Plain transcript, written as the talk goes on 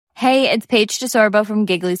Hey, it's Paige DeSorbo from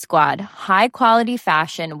Giggly Squad. High quality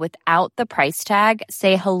fashion without the price tag.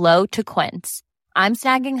 Say hello to Quince. I'm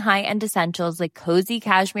snagging high-end essentials like cozy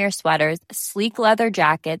cashmere sweaters, sleek leather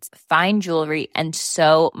jackets, fine jewelry, and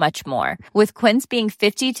so much more. With Quince being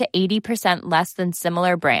 50 to 80% less than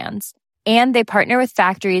similar brands. And they partner with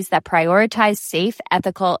factories that prioritize safe,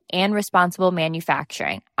 ethical, and responsible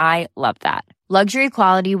manufacturing. I love that. Luxury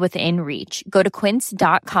quality within reach. Go to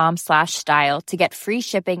quince.com/style to get free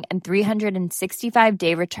shipping and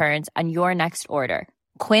 365-day returns on your next order.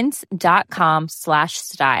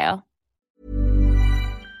 Quince.com/style.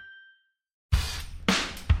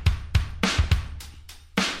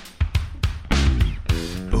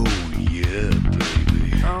 Oh yeah,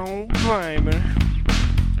 baby. Oh, baby.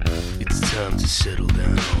 It's time to settle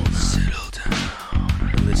down. Settle down.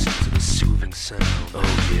 And listen to the soothing sound.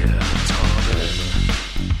 Oh yeah, Tom and Emma.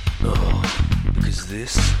 Oh, because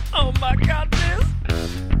this. Oh my god, this.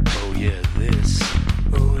 Oh yeah, this.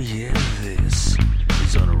 Oh yeah, this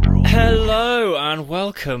is on a roll. Hello and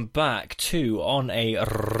welcome back to On a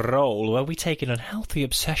Roll, where we take an unhealthy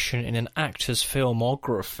obsession in an actor's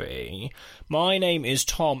filmography. My name is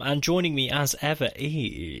Tom, and joining me as ever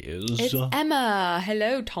is... It's Emma.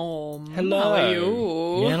 Hello, Tom. Hello. How are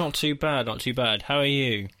you? Yeah, not too bad, not too bad. How are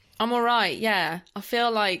you? I'm alright, yeah. I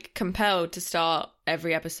feel like compelled to start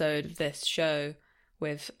every episode of this show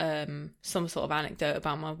with some sort of anecdote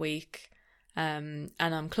about my week. And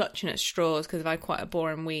I'm clutching at straws because I've had quite a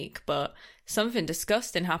boring week, but something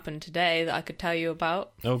disgusting happened today that I could tell you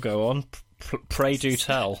about. Oh, go on. Pray do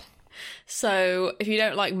tell. So, if you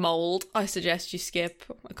don't like mould, I suggest you skip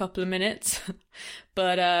a couple of minutes.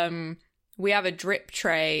 But we have a drip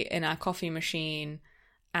tray in our coffee machine,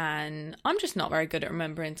 and I'm just not very good at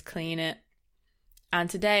remembering to clean it. And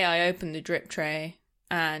today I opened the drip tray,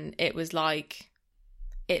 and it looked like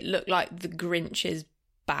the Grinch's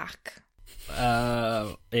back.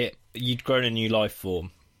 You'd grown a new life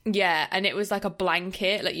form. Yeah, and it was like a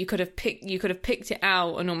blanket. Like you could have picked it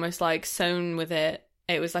out and almost like sewn with it.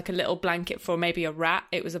 It was like a little blanket for maybe a rat.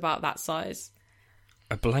 It was about that size.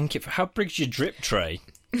 A blanket? How big's your drip tray?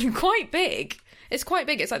 Quite big. It's quite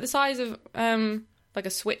big. It's like the size of like a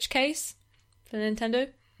Switch case for Nintendo.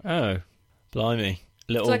 Oh, blimey!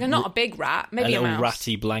 It's like not a big rat, maybe a little mouse.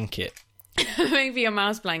 ratty blanket. Maybe a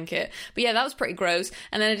mouse blanket. But yeah, that was pretty gross.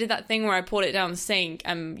 And then I did that thing where I poured it down the sink,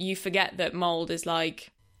 and you forget that mould is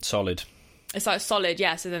like solid. It's like solid,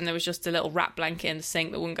 yeah. So then there was just a little rat blanket in the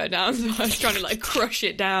sink that wouldn't go down. So I was trying to like crush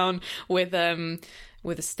it down with a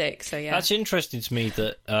stick. So yeah, that's interesting to me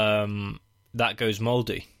that that goes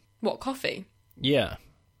mouldy. What, coffee? Yeah.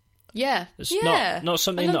 Yeah. It's yeah. not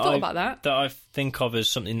something I thought about that I think of as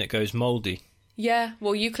something that goes mouldy. Yeah.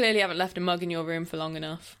 Well, you clearly haven't left a mug in your room for long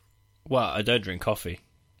enough. Well, I don't drink coffee,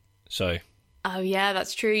 so. Oh yeah,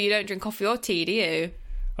 that's true. You don't drink coffee or tea, do you?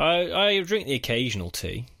 I drink the occasional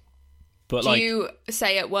tea. But do you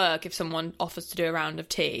say at work if someone offers to do a round of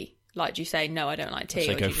tea? Like, do you say, no, I don't like tea? I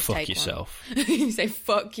say, or go do you just fuck take yourself. You say,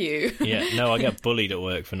 fuck you. Yeah, no, I get bullied at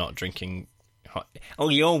work for not drinking hot... Oh,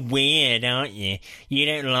 you're weird, aren't you? You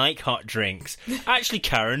don't like hot drinks. Actually,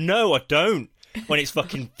 Karen, no, I don't. When it's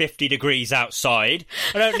fucking 50 degrees outside.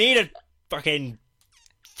 I don't need a fucking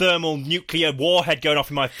thermal nuclear warhead going off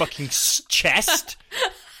in my fucking chest.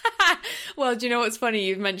 Well, do you know what's funny?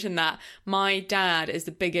 You've mentioned that. My dad is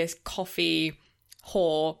the biggest coffee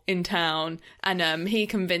whore in town, and he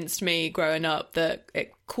convinced me growing up that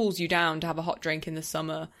it cools you down to have a hot drink in the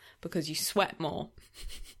summer because you sweat more.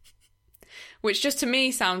 Which just to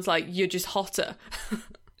me sounds like you're just hotter.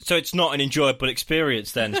 So it's not an enjoyable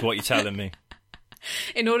experience then, is what you're telling me?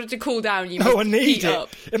 In order to cool down, you No, I must need heat it.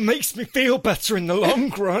 up. It makes me feel better in the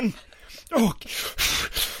long run. Oh.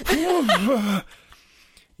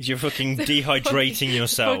 You're fucking dehydrating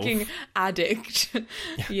yourself. Fucking addict.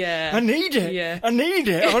 Yeah. I need it. Yeah. I need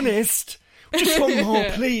it, honest. Just one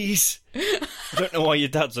more, please. I don't know why your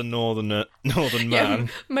dad's a northern man. Yeah,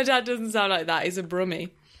 my dad doesn't sound like that. He's a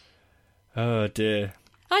brummie. Oh, dear.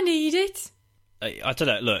 I need it. I don't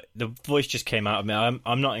know. Look, the voice just came out of me.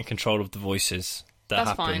 I'm not in control of the voices that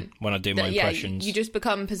That's happen fine. when I do my impressions. You just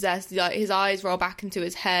become possessed. Like his eyes roll back into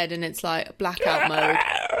his head, and it's like blackout mode.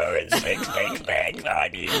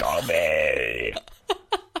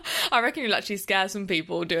 I reckon you'll actually scare some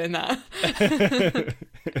people doing that.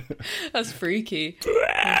 That's freaky.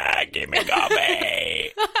 Give me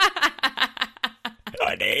coffee.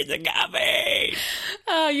 I need the coffee.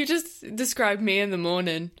 Oh, you just described me in the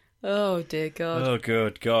morning. Oh, dear God. Oh,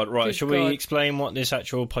 good God. Right, Good shall God. we explain what this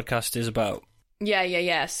actual podcast is about?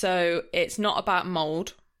 Yeah. So it's not about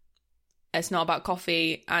mould. It's not about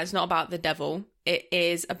coffee. And it's not about the devil. It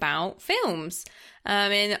is about films.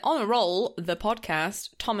 In On a Roll, the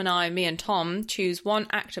podcast, me and Tom, choose one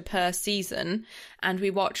actor per season, and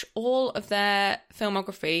we watch all of their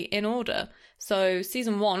filmography in order. So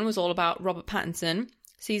season 1 was all about Robert Pattinson.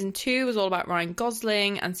 Season 2 was all about Ryan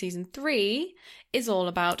Gosling, and season 3 is all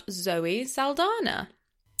about Zoe Saldana.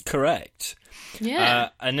 Correct. Yeah.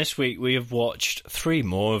 And this week we have watched 3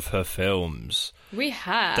 more of her films. We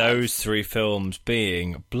have. Those 3 films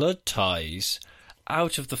being Blood Ties,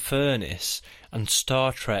 Out of the Furnace, and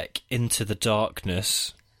Star Trek Into the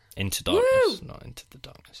Darkness. Into Darkness, not Into the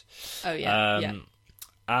Darkness. Oh, yeah. Yeah.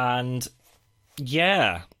 And,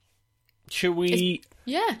 yeah. Should we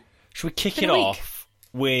kick it off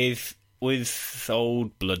with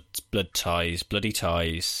old bloody ties? Bloody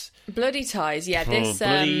Ties, yeah. This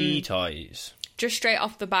Bloody Ties. Just straight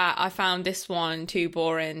off the bat, I found this one too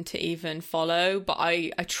boring to even follow, but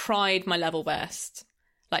I tried my level best.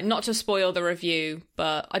 Like, not to spoil the review,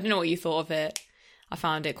 but I don't know what you thought of it. I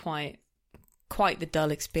found it quite the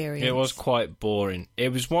dull experience. It was quite boring.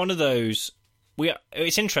 It was one of those...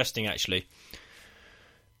 It's interesting, actually,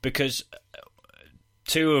 because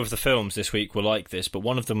 2 of the films this week were like this, but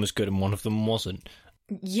one of them was good and one of them wasn't.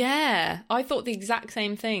 Yeah, I thought the exact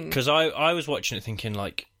same thing. Because I was watching it thinking,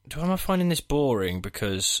 like, am I finding this boring?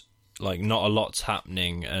 Because, like, not a lot's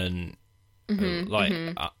happening, and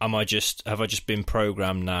have I just been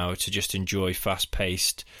programmed now to just enjoy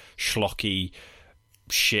fast-paced, schlocky,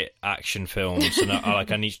 shit action films, and I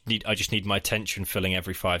just need my attention filling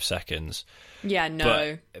every 5 seconds. Yeah,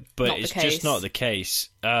 no, but it's just not the case.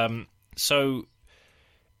 So,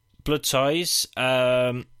 Blood Ties,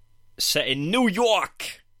 set in New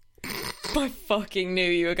York. I fucking knew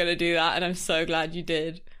you were going to do that, and I'm so glad you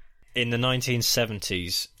did. In the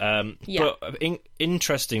 1970s. But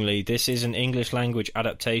interestingly, this is an English language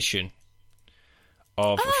adaptation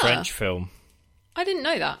of a French film. I didn't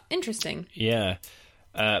know that. Interesting. Yeah.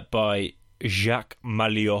 By Jacques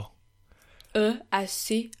Malliot.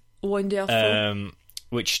 Assez wonderful.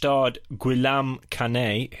 Which starred Guillaume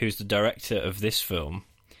Canet, who's the director of this film,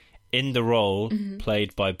 in the role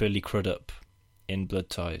played by Billy Crudup in Blood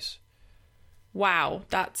Ties. Wow,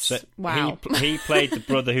 wow. He played the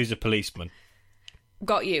brother who's a policeman.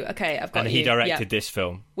 Got you. Okay, I've got you. And he directed this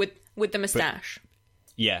film. With the moustache.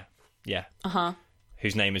 Yeah. Uh-huh.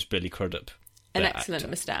 Whose name is Billy Crudup. An excellent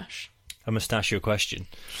moustache. A mustachio question.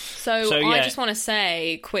 So I just want to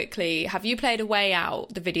say quickly, have you played A Way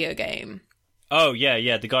Out, the video game? Oh,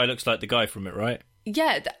 yeah. The guy looks like the guy from it, right?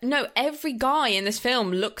 Yeah, no, every guy in this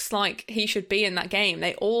film looks like he should be in that game.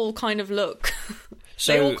 They all kind of look...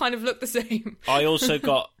 So, they all kind of look the same. I also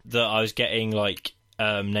got that I was getting, like,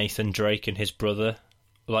 Nathan Drake and his brother,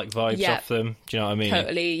 like, vibes off them. Do you know what I mean?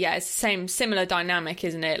 Totally, yeah. It's the similar dynamic,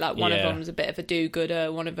 isn't it? Like, one of them's a bit of a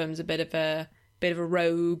do-gooder, one of them's a bit of a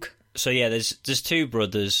rogue. So, yeah, there's 2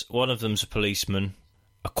 brothers. One of them's a policeman,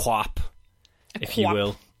 a quap, if you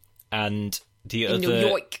will. And the New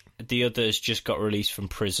York. The other's just got released from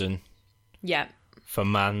prison. Yeah. For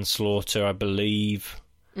manslaughter, I believe.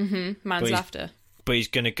 Mm-hmm. Manslaughter. But he's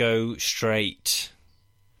going to go straight.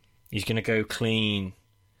 He's going to go clean.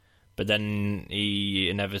 But then he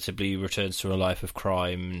inevitably returns to a life of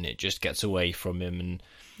crime, and it just gets away from him. And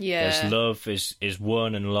there's love is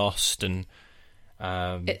won and lost, and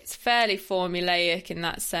it's fairly formulaic in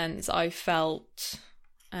that sense. I felt,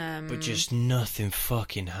 but just nothing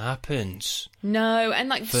fucking happens. No, and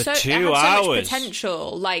like for 2 it had hours. So much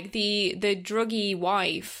potential. Like the druggy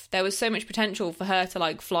wife, there was so much potential for her to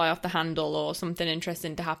like fly off the handle or something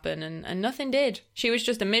interesting to happen, and nothing did. She was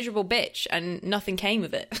just a miserable bitch, and nothing came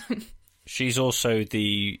of it. She's also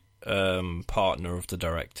the partner of the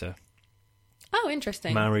director. Oh,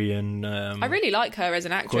 interesting. Marion. I really like her as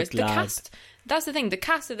an actress. The cast. That's the thing. The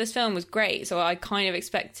cast of this film was great, so I kind of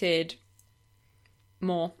expected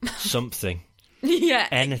more. Something. Yeah.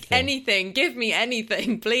 Anything. Give me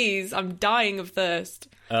anything, please. I'm dying of thirst.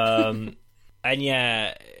 And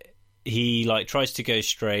yeah, he like tries to go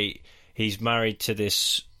straight. He's married to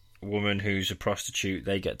this woman who's a prostitute.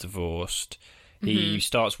 They get divorced. He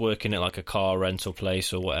starts working at like a car rental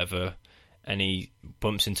place or whatever, and he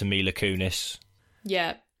bumps into Mila Kunis.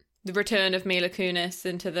 Yeah. The return of Mila Kunis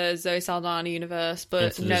into the Zoe Saldana universe, but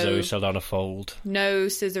into the Zoe Saldana fold. No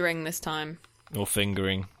scissoring this time. Or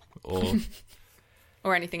fingering. Or...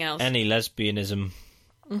 or anything else. Any lesbianism.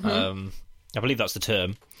 I believe that's the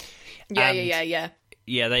term. Yeah.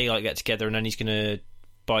 Yeah, they like get together, and then he's going to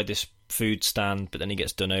buy this food stand, but then he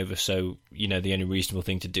gets done over, so, you know, the only reasonable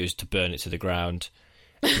thing to do is to burn it to the ground.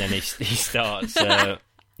 And then he starts...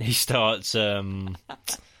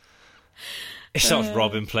 He starts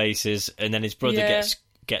robbing places, and then his brother Yeah.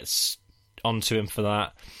 gets onto him for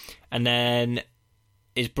that. And then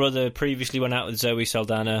his brother previously went out with Zoe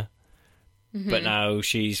Saldana, but now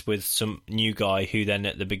she's with some new guy who then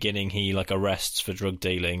at the beginning he like arrests for drug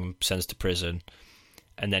dealing, sends to prison.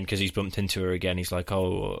 And then because he's bumped into her again, he's like,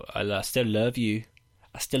 "Oh, I still love you.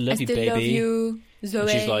 I still love you, baby." Love you, Zoe. And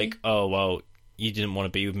she's like, "Oh, well, you didn't want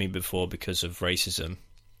to be with me before because of racism.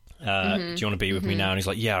 Do you want to be with me now?" And he's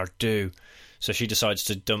like, "Yeah, I do." So she decides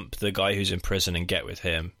to dump the guy who's in prison and get with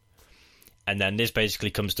him. And then this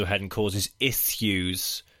basically comes to a head and causes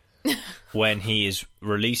issues when he is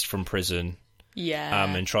released from prison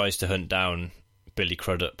and tries to hunt down Billy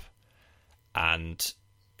Crudup. And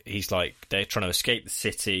he's like, they're trying to escape the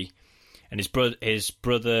city. And his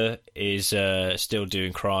brother is still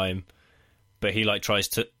doing crime, but he tries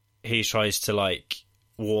to like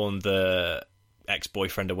warn the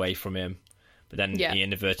ex-boyfriend away from him, but then he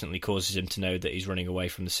inadvertently causes him to know that he's running away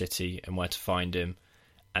from the city and where to find him.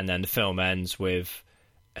 And then the film ends with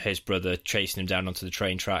his brother chasing him down onto the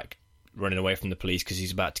train track, running away from the police because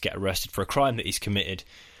he's about to get arrested for a crime that he's committed.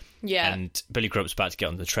 Yeah. And Billy Crudup's about to get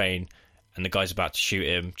on the train, and the guy's about to shoot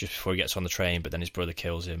him just before he gets on the train, but then his brother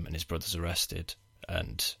kills him, and his brother's arrested.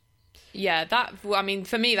 And yeah,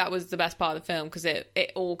 for me, that was the best part of the film because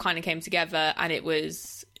it all kind of came together, and it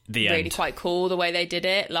was really quite cool the way they did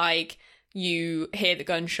it. Like, you hear the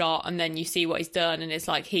gunshot and then you see what he's done, and it's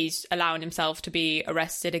like he's allowing himself to be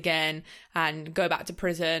arrested again and go back to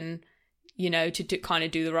prison, to kind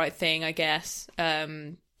of do the right thing, I guess.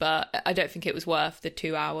 But I don't think it was worth the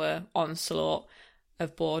 2-hour onslaught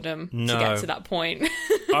of boredom to get to that point.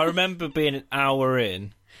 I remember being an hour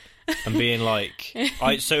in and being like,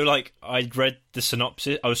 I'd read the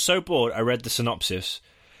synopsis. I was so bored, I read the synopsis.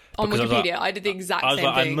 On Wikipedia, I did the exact same thing.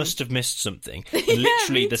 I must have missed something. And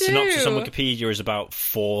literally, the synopsis on Wikipedia is about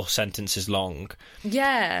 4 sentences long.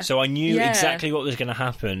 Yeah. So I knew exactly what was going to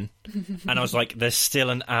happen. And I was like, there's still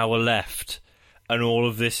an hour left. And all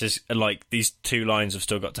of this is, like, these 2 lines have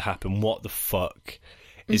still got to happen. What the fuck?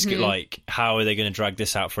 Is like, how are they going to drag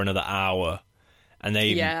this out for another hour? And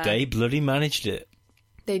they bloody managed it.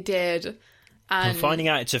 They did. And finding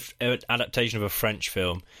out it's an adaptation of a French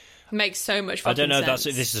film makes so much fucking sense. I don't know, this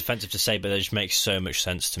is offensive to say, but it just makes so much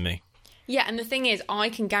sense to me. Yeah, and the thing is, I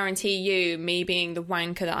can guarantee you, me being the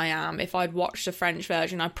wanker that I am, if I'd watched the French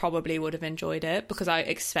version, I probably would have enjoyed it because I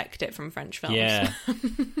expect it from French films. Yeah.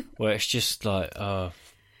 Where it's just like, oh.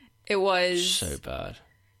 It was so bad.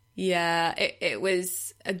 Yeah, it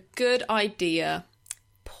was a good idea,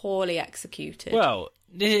 poorly executed. Well,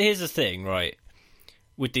 here's the thing, right?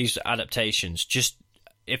 With these adaptations, just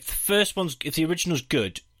if the original's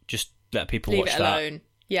good, just let people watch that. Leave it alone.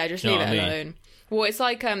 Yeah, just leave it alone. Well, it's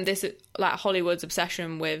like this, like Hollywood's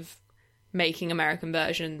obsession with making American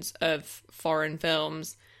versions of foreign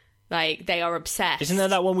films. Like, they are obsessed. Isn't there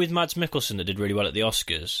that one with Mads Mikkelsen that did really well at the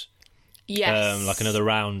Oscars? Yes. Like Another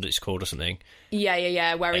Round, it's called, or something.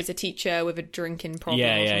 Yeah. Where he's a teacher with a drinking problem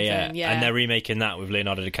or something. Yeah. And they're remaking that with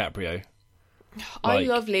Leonardo DiCaprio. I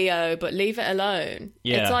love Leo, but leave it alone.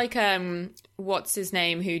 Yeah. It's like, what's his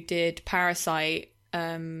name who did Parasite?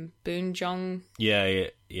 Boon Jong. Yeah.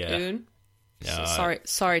 Boon. No,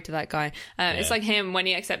 sorry to that guy. It's like him when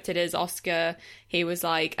he accepted his Oscar. He was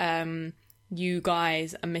like, "You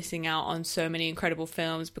guys are missing out on so many incredible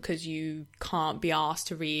films because you can't be asked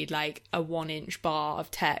to read like a 1-inch bar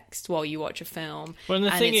of text while you watch a film." Well, and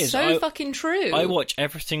the thing is, so fucking true. I watch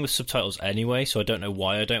everything with subtitles anyway, so I don't know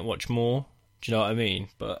why I don't watch more. Do you know what I mean?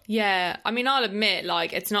 But yeah, I mean, I'll admit,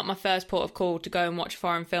 like, it's not my first port of call to go and watch a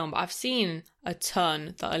foreign film, but I've seen a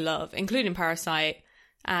ton that I love, including Parasite.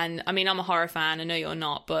 And, I mean, I'm a horror fan, I know you're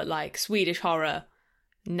not, but, like, Swedish horror,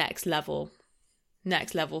 next level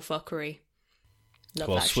fuckery. Love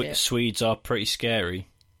that shit. Swedes are pretty scary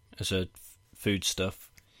as a food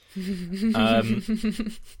stuff. For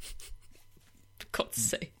God's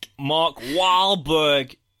sake. Mark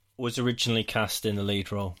Wahlberg was originally cast in the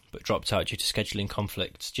lead role, but dropped out due to scheduling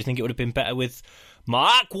conflicts. Do you think it would have been better with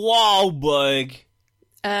Mark Wahlberg?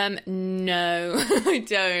 No, I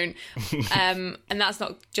don't. And that's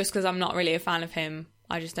not just because I'm not really a fan of him.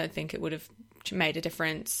 I just don't think it would have made a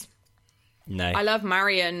difference. No. I love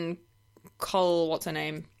Marion Cole, what's her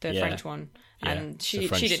name? The French one. And she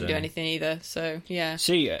didn't do anything either, so yeah.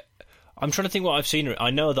 See, I'm trying to think what I've seen her.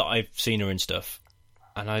 I know that I've seen her in stuff,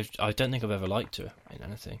 and I don't think I've ever liked her in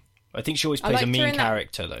anything. I think she always plays a mean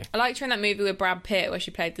character, though. I liked her in that movie with Brad Pitt where she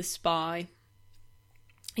played the spy.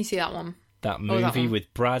 You see that one? That movie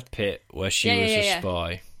with Brad Pitt where she was a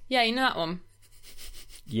spy. Yeah, you know that one.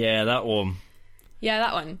 Yeah, that one. Yeah,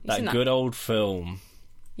 that one. That good old film.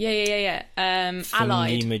 Yeah.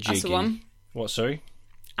 Allied. That's the one. What, sorry?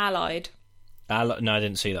 Allied. No, I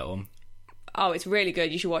didn't see that one. Oh, it's really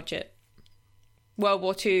good. You should watch it. World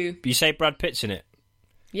War II. You say Brad Pitt's in it,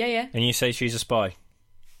 Yeah. and you say she's a spy.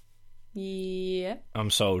 Yeah. I'm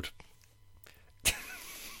sold. Are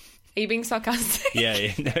you being sarcastic?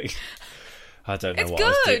 Yeah, no. I don't know It's what I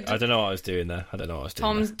was good. doing. I don't know what I was doing there.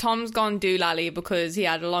 Tom's gone doolally because he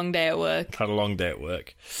had a long day at work. Had a long day at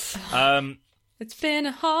work. It's been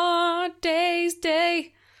a hard day's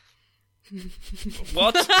day.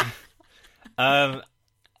 What? I've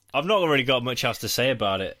not really got much else to say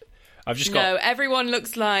about it. I've just got... No, everyone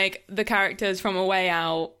looks like the characters from A Way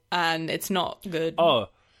Out, and it's not good. Oh,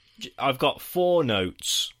 I've got 4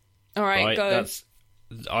 notes. All right, go.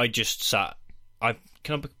 I just sat...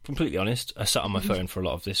 Can I be completely honest? I sat on my phone for a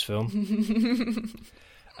lot of this film.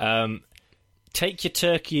 Take your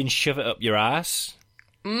turkey and shove it up your ass.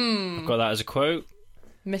 I've got that as a quote.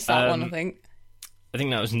 Missed that one, I think. I think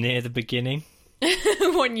that was near the beginning.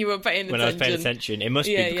 When you were paying attention. When I was paying attention. It must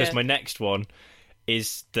be because my next one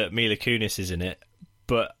is that Mila Kunis is in it,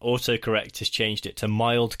 but autocorrect has changed it to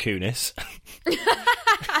mild Kunis.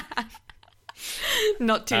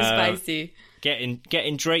 Not too spicy.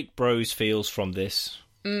 Getting Drake Bros feels from this.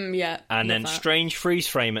 Yeah. And then that. strange freeze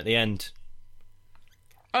frame at the end.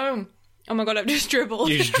 Oh my god, I've just dribbled.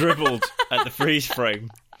 You just dribbled at the freeze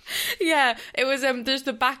frame. Yeah, it was just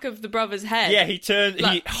the back of the brother's head. Yeah, he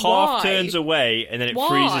half why? turns away and then it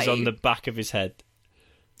freezes on the back of his head.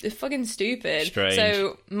 It's fucking stupid. Strange.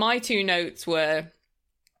 So my 2 notes were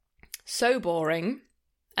so boring,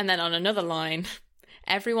 and then on another line,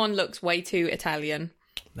 everyone looks way too Italian.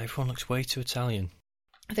 Everyone looks way too Italian.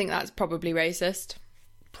 I think that's probably racist.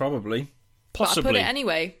 Probably. But Possibly. I put it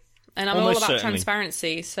anyway. And I'm Almost all about certainly.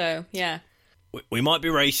 transparency, so yeah. We might be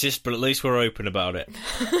racist, but at least we're open about it.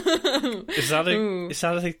 Is that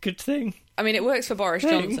a good thing? I mean, it works for Boris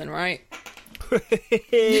Johnson, right?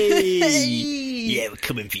 Yeah, we're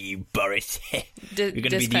coming for you, Boris. We're going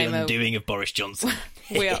to be the undoing of Boris Johnson.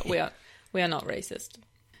 we are not racist.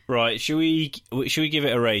 Right, should we give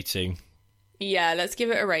it a rating? Yeah, let's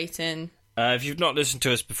give it a rating. If you've not listened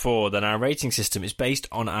to us before, then our rating system is based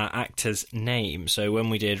on our actor's name. So when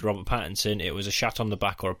we did Robert Pattinson, it was a shat on the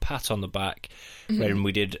back or a pat on the back. Mm-hmm. When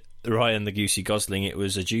we did Ryan the Goosey Gosling, it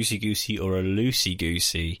was a juicy goosey or a loosey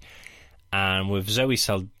goosey. And with Zoe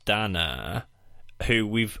Saldana, who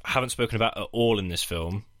we haven't spoken about at all in this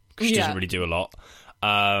film, because she doesn't really do a lot,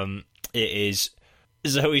 it is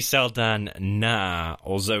Zoe Saldana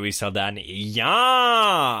or Zoe Saldana.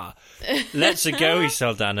 Yeah! Let's a go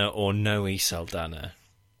Saldana or no Saldana.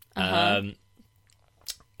 Or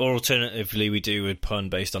alternatively, we do a pun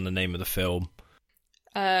based on the name of the film.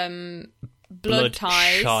 Blood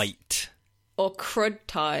ties. Shite. Or crud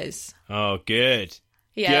ties. Oh, good.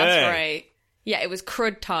 Yeah, good. That's right. Yeah, it was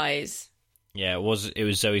crud ties. Yeah, it was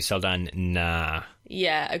Zoe Saldana.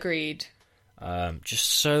 Yeah, agreed. Just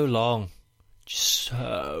so long.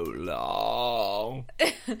 So long.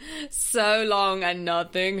 So long and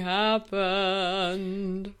nothing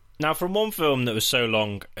happened. Now, from one film that was so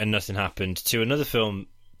long and nothing happened to another film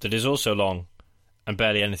that is also long and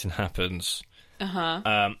barely anything happens.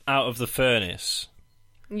 Out of the Furnace.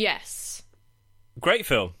 Yes. Great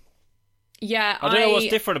film. Yeah, I don't know what's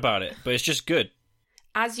different about it, but it's just good.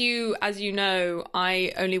 As you know,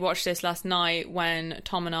 I only watched this last night when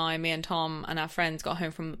me and Tom and our friends got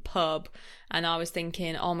home from the pub, and I was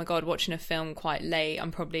thinking, oh my god, watching a film quite late,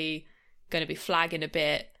 I'm probably going to be flagging a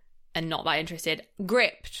bit and not that interested.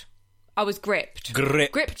 Gripped. I was gripped.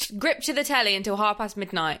 Gripped to the telly until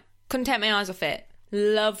midnight. Couldn't take my eyes off it.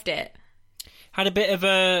 Loved it. Had a bit of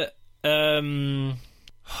a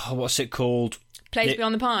what's it called? Place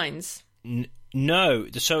Beyond the Pines. No,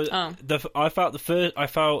 so I felt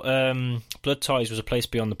Blood Ties was a Place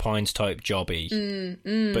Beyond the Pines type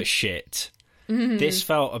jobby, but shit. Mm-hmm. This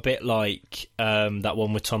felt a bit like that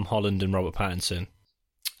one with Tom Holland and Robert Pattinson.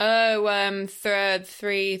 Oh,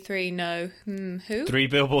 three, no. Who? 3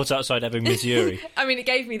 Billboards Outside Ebbing, Missouri. I mean, it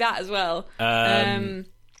gave me that as well.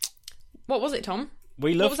 What was it, Tom?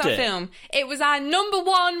 We loved it. What was that film? It was our number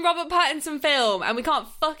 1 Robert Pattinson film, and we can't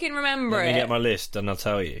fucking remember it. Let me get my list and I'll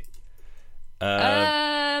tell you.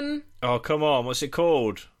 Oh, come on. What's it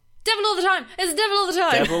called? Devil All the Time. It's Devil All the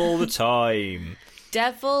Time. Devil All the Time.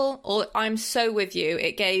 I'm so with you.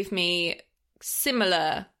 It gave me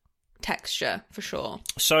similar texture, for sure.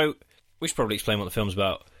 So, we should probably explain what the film's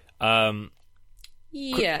about.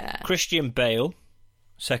 Yeah. Christian Bale,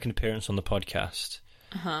 second appearance on the podcast.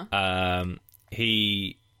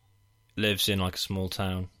 He lives in like a small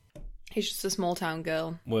town. He's just a small town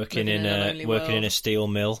girl. Working in a steel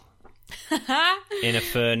mill. In a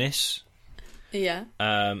furnace. Yeah.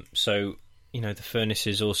 So the furnace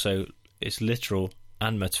is also it's literal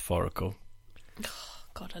and metaphorical.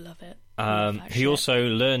 God, I love it. He also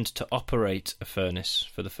learned to operate a furnace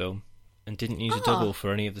for the film and didn't use a double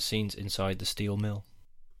for any of the scenes inside the steel mill.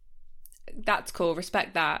 That's cool.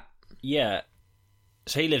 Respect that. Yeah.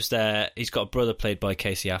 So he lives there. He's got a brother played by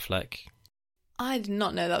Casey Affleck. I did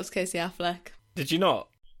not know that was Casey Affleck. Did you not?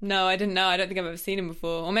 No, I didn't know. I don't think I've ever seen him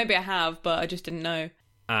before. Or maybe I have, but I just didn't know.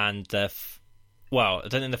 And well, I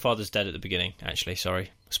don't think the father's dead at the beginning, actually.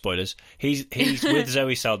 Sorry. Spoilers. He's with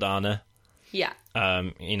Zoe Saldana. Yeah.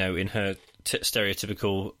 In her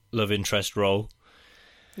stereotypical love interest role.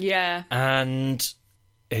 Yeah. And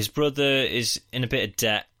his brother is in a bit of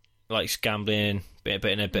debt, like gambling,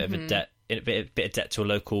 in a bit of debt to a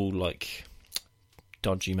local, like,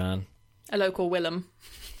 dodgy man. A local Willem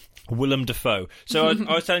Dafoe. So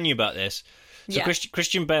I was telling you about this. So yeah.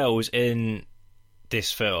 Christian Bale was in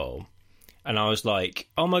this film, and I was like,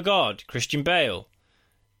 oh my god, Christian Bale.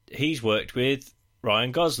 He's worked with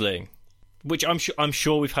Ryan Gosling. Which I'm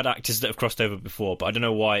sure we've had actors that have crossed over before, but I don't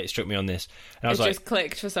know why it struck me on this. And I was just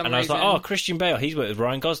clicked for some reason. And I was like, oh, Christian Bale, he's worked with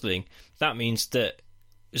Ryan Gosling. That means that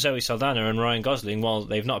Zoe Saldana and Ryan Gosling, while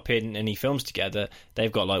they've not appeared in any films together,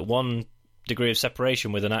 they've got like 1 degree of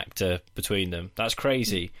separation with an actor between them. That's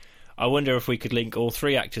crazy. I wonder if we could link all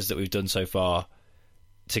 3 actors that we've done so far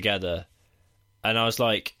together. And I was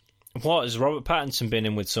like, what, has Robert Pattinson been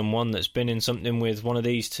in with someone that's been in something with one of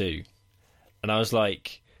these two? And I was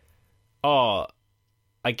like, oh,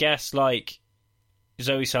 I guess, like,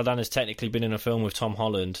 Zoe Saldana's technically been in a film with Tom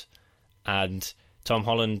Holland, and Tom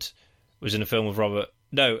Holland was in a film with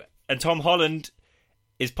and Tom Holland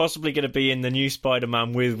is possibly going to be in the new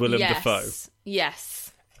Spider-Man with Willem Dafoe.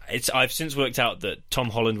 Yes. I've since worked out that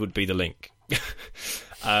Tom Holland would be the link.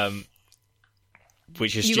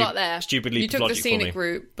 Which is stupidly you took the scenic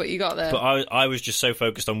route, but you got there. But I was just so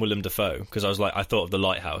focused on Willem Dafoe, because I was like, I thought of The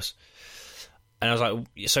Lighthouse. And I was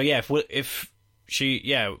like, so yeah, if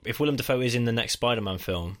Willem Dafoe is in the next Spider-Man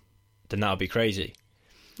film, then that would be crazy.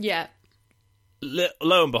 Yeah.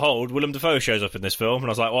 Lo and behold, Willem Dafoe shows up in this film, and I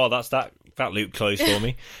was like, well, that's that loop closed for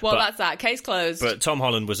me. Well, that's that. Case closed. But Tom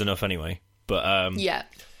Holland was enough anyway. But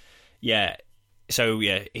yeah. So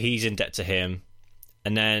yeah, he's in debt to him,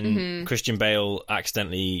 and then Christian Bale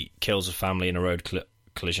accidentally kills a family in a road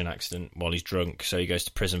collision accident while he's drunk, so he goes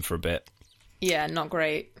to prison for a bit. Yeah, not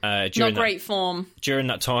great. Not great form. During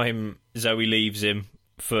that time, Zoe leaves him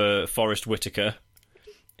for Forrest Whitaker,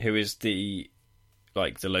 who is the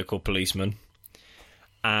local policeman,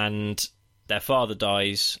 and their father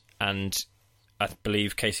dies, and I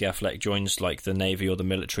believe Casey Affleck joins like the Navy or the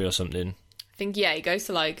military or something. I think he goes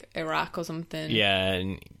to like Iraq or something. Yeah,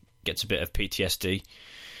 and gets a bit of PTSD.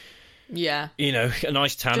 Yeah, a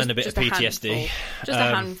nice tan and a bit of PTSD. Just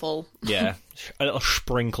a handful. Yeah, a little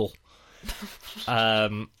sprinkle. It's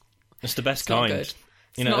the best kind.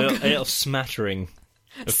 A little smattering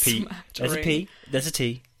of P. There's a P. There's a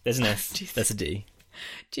T. There's an S. There's a D.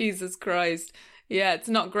 Jesus Christ. Yeah, it's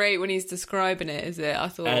not great when he's describing it, is it? I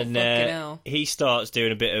thought, fucking hell. He starts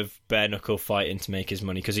doing a bit of bare knuckle fighting to make his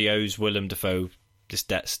money, because he owes Willem Dafoe this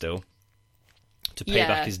debt still, to pay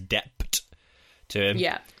back his debt to him.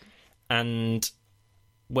 Yeah. And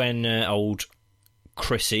when old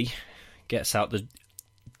Chrissy gets out the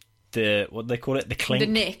what do they call it? The clink? The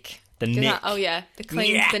nick. The nick. Oh, yeah. The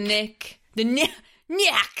clink, the nick. The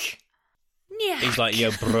nick. He's like,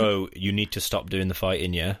 yo, bro, you need to stop doing the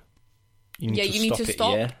fighting, yeah? You need to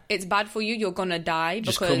stop. Yeah? It's bad for you. You're going to die.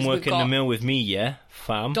 Just come work in the mill with me, yeah,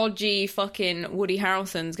 fam? Dodgy fucking Woody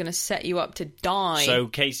Harrelson's going to set you up to die. So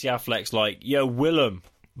Casey Affleck's like, yo, Willem,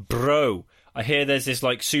 bro, I hear there's this,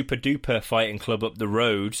 like, super-duper fighting club up the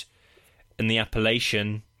road in the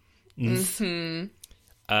Appalachian. Mm-hmm.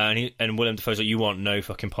 And Willem Dafoe's like, you want no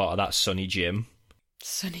fucking part of that, Sonny Jim.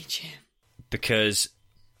 Sonny Jim. Because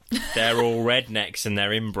they're all rednecks and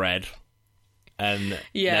they're inbred. And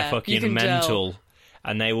they're fucking mental. Tell.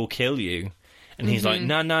 And they will kill you. And he's like,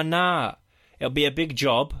 nah. It'll be a big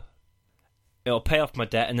job. It'll pay off my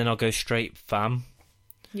debt and then I'll go straight, fam.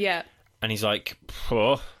 Yeah. And he's like,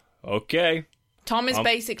 oh, okay. Tom is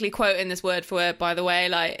basically quoting this word for word, by the way,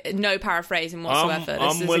 like, no paraphrasing whatsoever.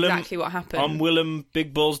 This is exactly what happened. I'm Willem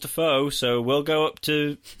Big Balls Dafoe, so we'll go up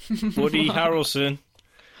to Woody Harrelson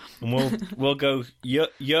and we'll go,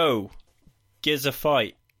 yo, gives a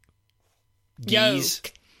fight. Geese.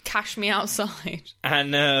 Yo, cash me outside.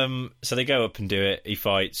 And so they go up and do it. He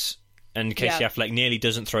fights. And Casey Affleck nearly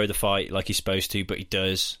doesn't throw the fight like he's supposed to, but he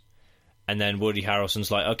does. And then Woody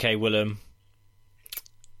Harrelson's like, okay, Willem,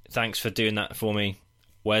 thanks for doing that for me.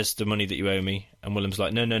 Where's the money that you owe me? And Willem's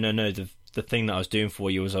like, no. the thing that I was doing for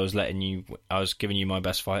you was I was giving you my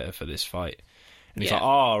best fighter for this fight. And he's Yeah. like,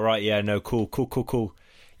 oh, right, yeah, no, cool.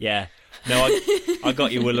 Yeah, no, I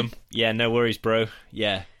got you, Willem. Yeah, no worries, bro.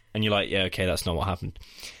 Yeah. And you're like, yeah, okay, that's not what happened.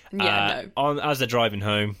 Yeah, no. As they're driving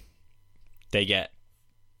home, they get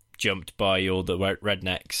jumped by all the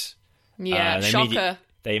rednecks. Yeah, They shocker.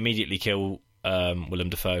 They immediately kill Willem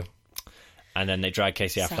Dafoe. And then they drag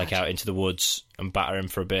Casey Affleck Sad. out into the woods and batter him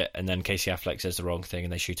for a bit. And then Casey Affleck says the wrong thing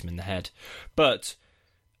and they shoot him in the head. But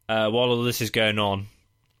while all this is going on,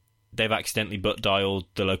 they've accidentally butt dialed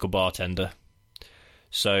the local bartender.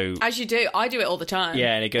 So As you do. I do it all the time.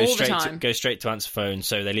 yeah, and it goes all the straight time. goes straight to answer phone.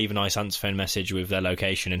 So they leave a nice answer phone message with their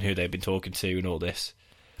location and who they've been talking to and all this.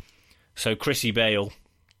 So Chrissy Bale,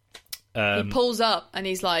 He pulls up and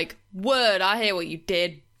he's like, "Word, I hear what you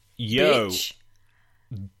did, yo, bitch."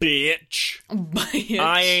 bitch,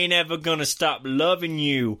 I ain't ever gonna stop loving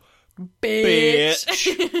you, bitch.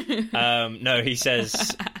 bitch. No, he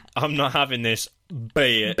says, I'm not having this,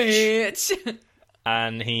 bitch. Bitch.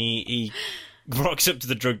 And he rocks up to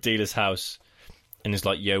the drug dealer's house and is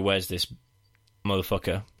like, yo, where's this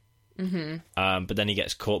motherfucker? Mm-hmm. But then he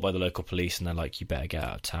gets caught by the local police and they're like, you better get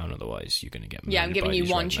out of town, otherwise you're going to get Yeah, I'm murdered giving by you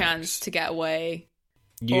these one rednecks. chance to get away.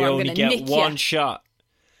 You or I'm only gonna get nick one ya. shot.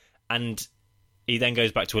 And he then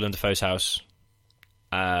goes back to Willem Dafoe's house,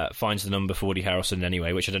 finds the number for Woody Harrelson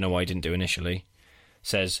anyway, which I don't know why he didn't do initially.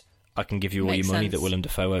 Says, I can give you all Makes your money sense. that Willem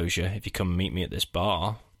Dafoe owes you if you come and meet me at this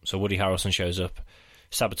bar. So Woody Harrelson shows up,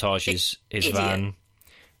 sabotages his Idiot. van,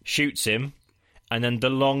 shoots him, and then the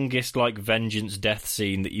longest, like, vengeance death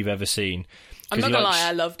scene that you've ever seen. I'm 'Cause not he, gonna like, lie,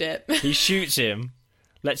 I loved it. He shoots him,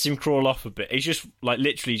 lets him crawl off a bit. He's just, like,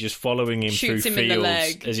 literally just following him Shoots through him in the fields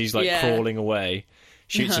leg. as he's, like, Yeah. crawling away.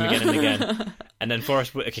 Shoots him again and again. And then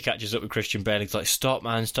Forrest Whitaker catches up with Christian Bale. He's like, stop,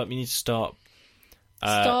 man, stop, you need to stop.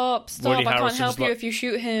 Stop! Woody I can't Harrelson's help you like- if you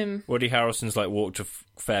shoot him. Woody Harrelson's, like, walked a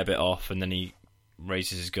fair bit off, and then he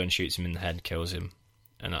raises his gun, shoots him in the head, kills him.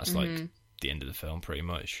 And that's, like, the end of the film, pretty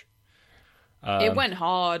much. It went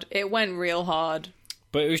hard. It went real hard.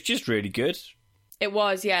 But it was just really good. It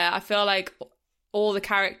was, yeah. I feel like all the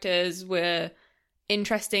characters were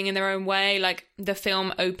interesting in their own way. Like, the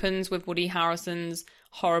film opens with Woody Harrelson's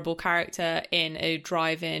horrible character in a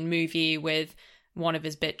drive-in movie with one of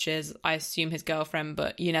his bitches, I assume his girlfriend,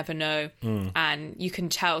 but you never know. And you can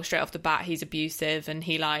tell straight off the bat he's abusive, and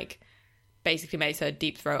he, like, basically makes her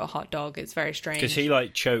deep throat a hot dog. It's very strange. Because he,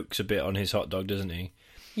 like, chokes a bit on his hot dog, doesn't he?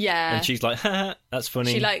 yeah. And she's like, haha, that's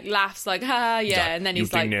funny. She, like, laughs, like, ha, yeah. like, And then "You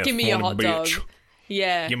he's like, think that's give me your funny, hot dog. bitch?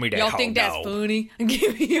 Yeah. Give me that Y'all hot think that's dog." funny?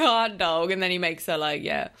 Give me your hot dog. And then he makes her, like,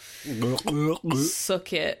 yeah,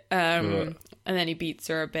 suck it. And then he beats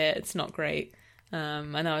her a bit. It's not great.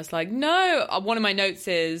 And I was like, no. One of my notes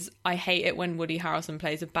is, I hate it when Woody Harrelson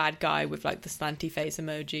plays a bad guy with, like, the slanty face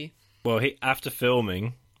emoji. Well, after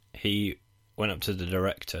filming, he went up to the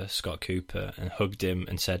director, Scott Cooper, and hugged him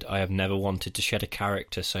and said, I have never wanted to shed a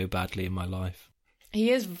character so badly in my life.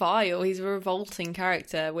 He is vile. He's a revolting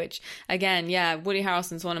character, which, again, yeah, Woody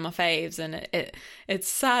Harrelson's one of my faves, and it's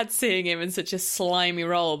sad seeing him in such a slimy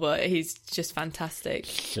role, but he's just fantastic.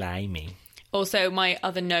 Slimy. Also, my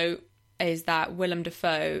other note is that Willem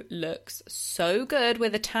Dafoe looks so good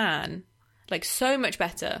with a tan. Like, so much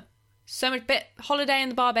better. So much Holiday in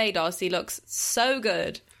the Barbados, he looks so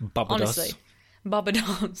good. Barbados. Honestly.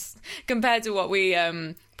 Barbados. Compared to what we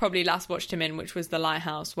probably last watched him in, which was The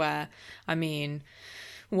Lighthouse, where, I mean,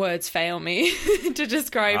 words fail me to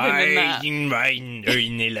describe him in that. riding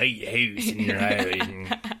in the lighthouse and riding.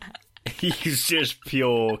 He's just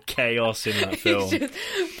pure chaos in that film. Just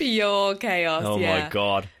pure chaos, Oh yeah. my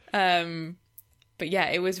god. But yeah,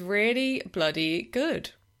 it was really bloody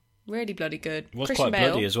good. Really bloody good. It was Christian quite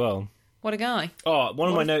Bale, bloody as well. what a guy. Oh, one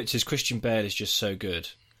of my notes is Christian Bale is just so good.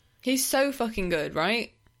 He's so fucking good,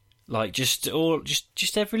 right? Like just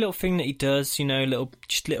every little thing that he does, you know, little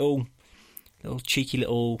cheeky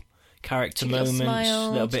little character Cheeky little moments,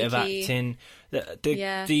 smile, little bit of cheeky- acting. The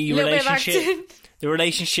Yeah. the Little bit of relationship, acting. the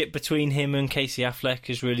relationship between him and Casey Affleck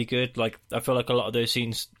is really good. Like I feel like a lot of those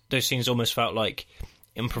scenes almost felt like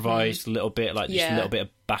improvised a little bit, like just Yeah. a little bit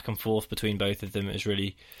of back and forth between both of them. It was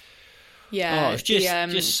really Yeah. Oh, it's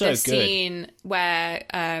just so the good. scene where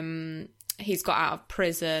he's got out of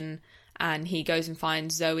prison and he goes and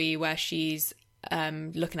finds Zoe where she's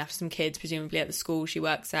looking after some kids, presumably at the school she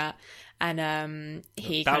works at, and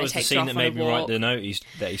he that kind of was the takes her scene off that on a made me write walk. the note.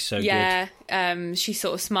 That he's so good. Yeah, she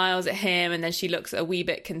sort of smiles at him and then she looks a wee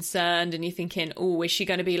bit concerned and you're thinking, oh, is she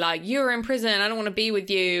going to be like, you're in prison, I don't want to be with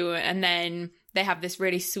you? And then they have this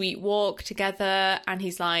really sweet walk together and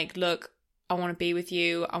he's like, look, I want to be with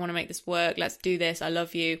you, I want to make this work, let's do this, I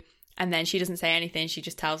love you. And then she doesn't say anything. She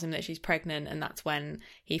just tells him that she's pregnant. And that's when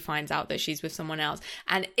he finds out that she's with someone else.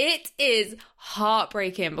 And it is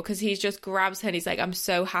heartbreaking because he just grabs her and he's like, I'm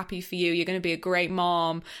so happy for you. You're going to be a great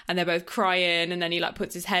mom. And they're both crying. And then he like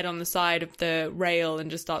puts his head on the side of the rail and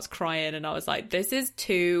just starts crying. And I was like, this is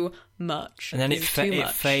too much. And then it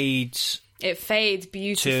fades. It fades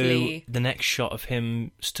beautifully. To the next shot of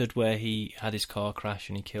him stood where he had his car crash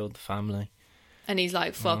and he killed the family. And he's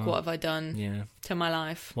like, fuck, what have I done to my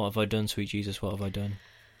life? What have I done, sweet Jesus? What have I done?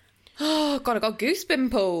 Oh, God, I got goose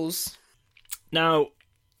pimples. Now,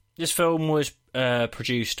 this film was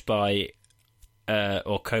produced by,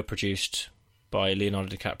 or co-produced by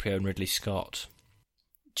Leonardo DiCaprio and Ridley Scott.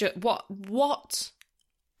 What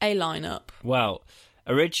a lineup. Well,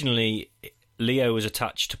 originally, Leo was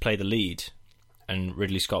attached to play the lead, and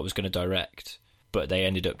Ridley Scott was going to direct, but they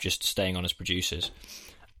ended up just staying on as producers.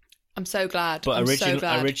 I'm so glad. But so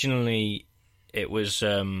glad. Originally, it was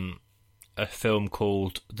a film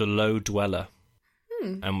called The Low Dweller.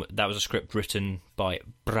 And that was a script written by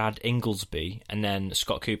Brad Inglesby. And then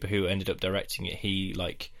Scott Cooper, who ended up directing it, he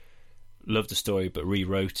loved the story but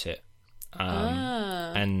rewrote it.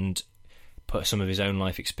 And put some of his own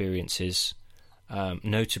life experiences,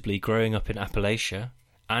 notably growing up in Appalachia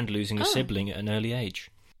and losing a sibling at an early age.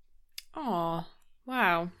 Oh,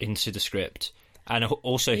 wow. Into the script. And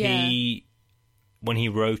also, when he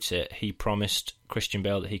wrote it, he promised Christian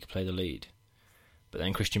Bale that he could play the lead. But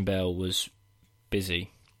then Christian Bale was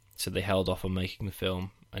busy, so they held off on making the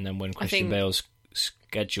film. And then when Christian Bale's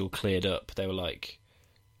schedule cleared up, they were like,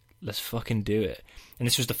 let's fucking do it. And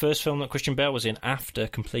this was the first film that Christian Bale was in after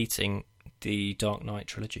completing the Dark Knight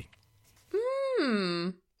trilogy.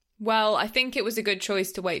 Well, I think it was a good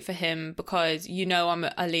choice to wait for him because, I'm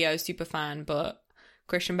a Leo super fan, but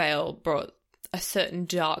Christian Bale brought a certain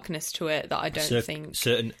darkness to it that I don't think...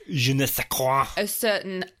 Certain je ne sais quoi. A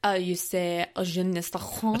certain, you say, je ne sais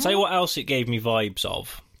quoi. I'll tell you what else it gave me vibes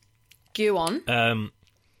of. Go on. I'm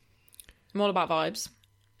all about vibes.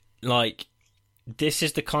 Like, this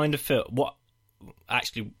is the kind of film...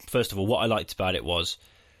 Actually, first of all, what I liked about it was...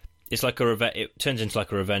 It's like it turns into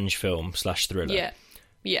like a revenge film / thriller.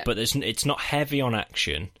 Yeah. But it's not heavy on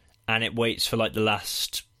action, and it waits for like the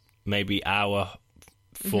last maybe hour,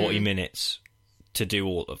 40 minutes to do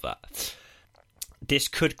all of that. This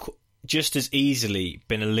could just as easily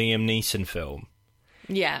been a Liam Neeson film.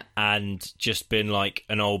 Yeah. And just been like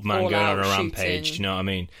an old man going on a rampage, do you know what I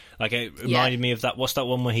mean? Like, it reminded me of that, what's that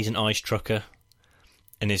one where he's an ice trucker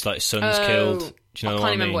and his like son's killed? Do you know I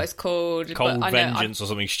can't remember what it's called. Cold Vengeance or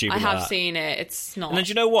something stupid like that. I have seen it. It's not. And then do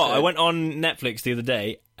you know what? good. I went on Netflix the other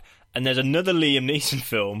day and there's another Liam Neeson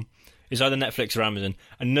film. It's either Netflix or Amazon.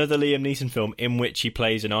 Another Liam Neeson film in which he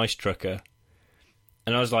plays an ice trucker.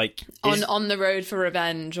 And I was like... On the road for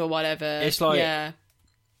revenge or whatever. It's like... Yeah.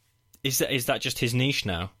 Is that just his niche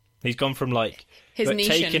now? He's gone from like... His niche.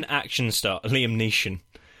 Taken action star... Liam Neeson.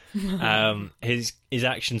 His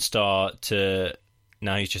action star to...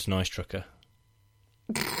 Now he's just an ice trucker.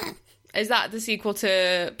 Is that the sequel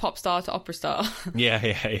to Pop Star to Opera Star?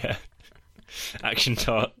 Yeah. Action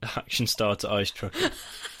star to ice trucker.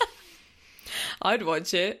 I'd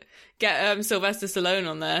watch it. Get Sylvester Stallone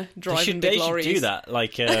on there driving big lorries. They should do that,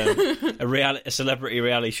 like a celebrity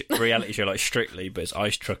reality show like Strictly, but it's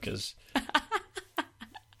ice truckers.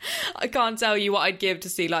 I can't tell you what I'd give to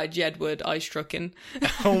see like Jedward ice trucking.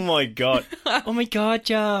 Oh my god! Oh my god,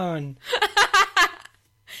 John!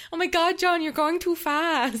 Oh my god, John, you're going too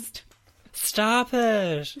fast. Stop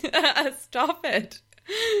it! Stop it!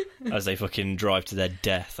 As they fucking drive to their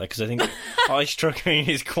death, because I think ice trucking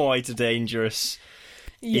is quite a dangerous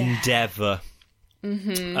endeavour.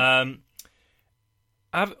 Mm-hmm.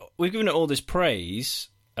 We've given it all this praise,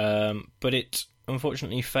 but it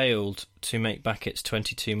unfortunately failed to make back its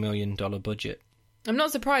 $22 million budget. I'm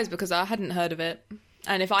not surprised because I hadn't heard of it,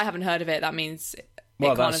 and if I haven't heard of it, that means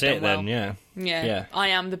well, it can't that's have it done then. Well. Yeah. I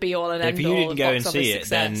am the be all and end all. If you didn't go and see it, success.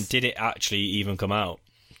 then did it actually even come out?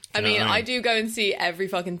 I mean, I do go and see every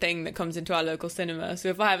fucking thing that comes into our local cinema. So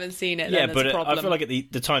if I haven't seen it, then that's a problem. I feel like at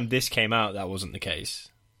the time this came out, that wasn't the case.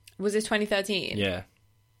 Was this 2013? Yeah.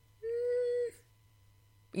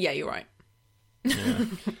 Yeah, you're right. Yeah.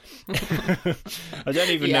 I don't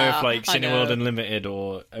even know if like Cineworld Unlimited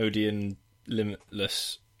or Odeon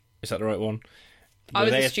Limitless, is that the right one? I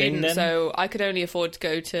was a student, so I could only afford to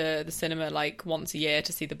go to the cinema like once a year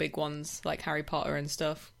to see the big ones like Harry Potter and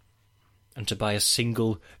stuff. And to buy a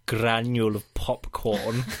single granule of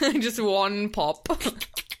popcorn. Just one pop.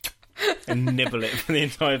 And nibble it for the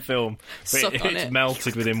entire film. Suck on it. It's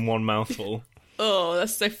melted within one mouthful. Oh,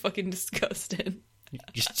 that's so fucking disgusting.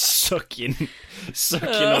 just sucking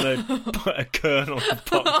on a kernel of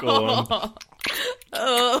popcorn.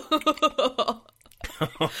 Oh. I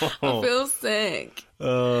feel sick.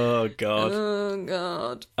 Oh god. Oh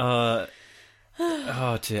god. Oh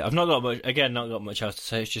dear. I've not got much else to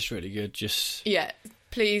say. It's just really good. Yeah,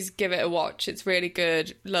 please give it a watch. It's really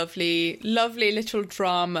good. Lovely little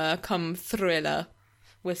drama come thriller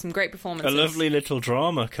with some great performances. A lovely little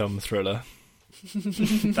drama come thriller.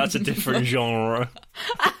 That's a different genre.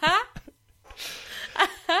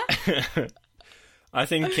 I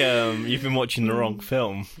think you've been watching the wrong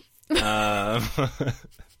film.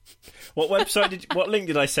 What link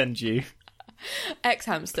did I send you?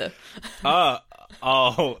 X-Hamster. Oh,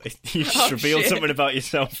 you just revealed something about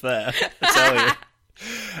yourself there. I tell you.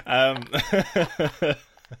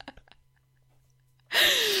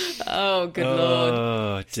 Oh, good lord.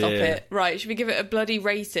 Oh, dear. Stop it. Right, should we give it a bloody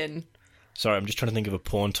rating? Sorry, I'm just trying to think of a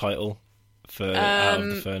porn title for Out of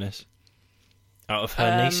the Furnace. Out of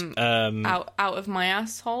her niece. Out of my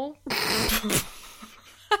asshole?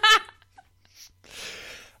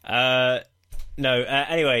 No,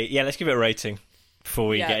 anyway, yeah, let's give it a rating before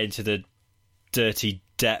we get into the dirty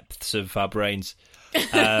depths of our brains.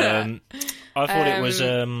 I thought it was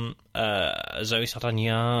Zoe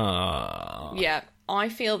Saldana. Yeah, I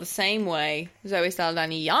feel the same way. Zoe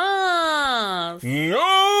Saldana, yes!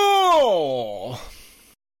 No!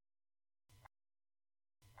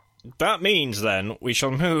 That means then we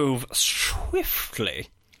shall move swiftly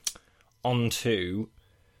onto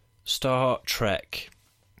Star Trek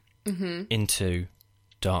Into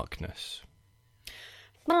Darkness.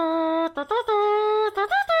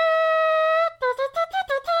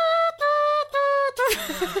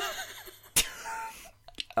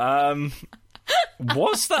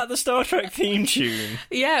 Was that the Star Trek theme tune?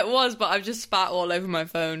 Yeah, it was, but I've just spat all over my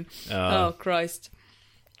phone. Oh, Christ.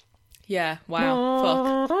 Yeah,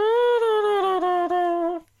 wow. Fuck.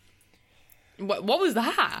 What was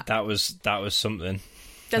that? That was something.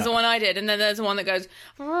 There's the one I did, and then there's the one that goes...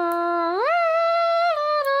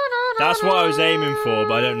 That's what I was aiming for,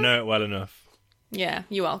 but I don't know it well enough. Yeah,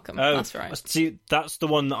 you're welcome. Oh, that's right. See, that's the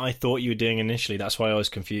one that I thought you were doing initially. That's why I was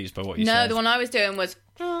confused by what you said. No, the one I was doing was...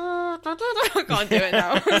 I can't do it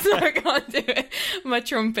now. I can't do it. My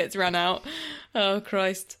trumpets ran out. Oh,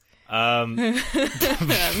 Christ. My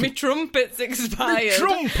trumpets expired.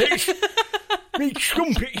 My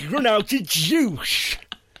trumpets run out of juice.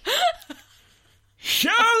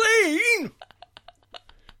 Charlene!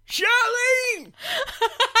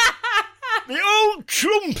 The old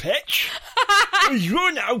trumpet has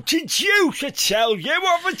run out of juice, I tell you.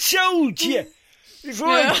 What have I told you? Before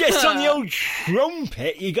I get on the old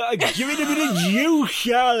trumpet, you gotta give it a bit of juice,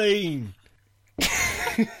 Charlene.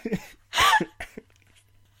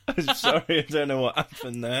 I'm sorry, I don't know what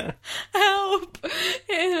happened there. Help!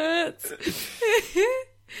 It hurts.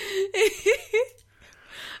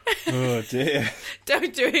 Oh dear.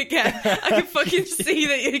 Don't do it again. I can fucking see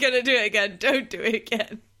that you're gonna do it again. Don't do it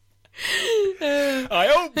again. I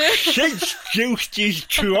hope Sid's juiced his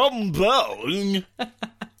trombone.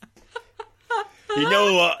 You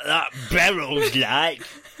know what that barrel's like.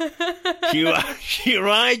 She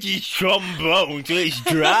rides his trombone till it's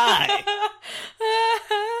dry.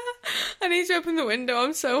 I need to open the window.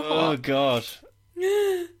 I'm so hot. Oh god.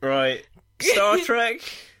 Right. Star Trek.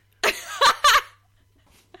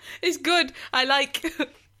 It's good. I like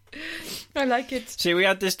it. See, we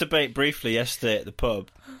had this debate briefly yesterday at the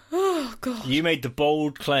pub. Oh god. You made the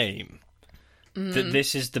bold claim that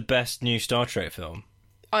this is the best new Star Trek film.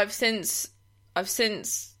 I've since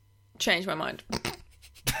changed my mind.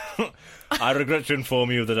 I regret to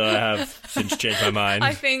inform you that I have since changed my mind.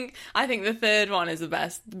 I think the third one is the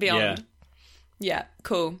best. Beyond. Yeah,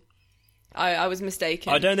 cool. I was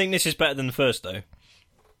mistaken. I don't think this is better than the first, though.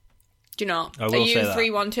 Do you not? I will Are you say that.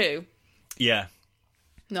 3-1-2? Yeah.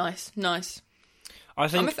 Nice. I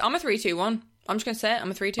think I'm a 3-2-1. I'm just going to say it.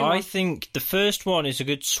 I'm a 3-2-1. I think the first one is a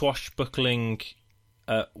good swashbuckling,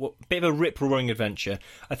 bit of a rip-roaring adventure.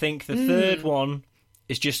 I think the third one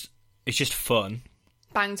is just fun.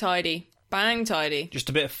 Bang tidy. Just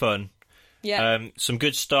a bit of fun. Yeah. Some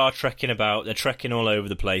good Star Trekking about. They're trekking all over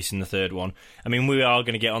the place in the third one. I mean, we are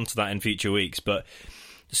going to get onto that in future weeks, but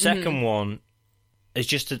the second one is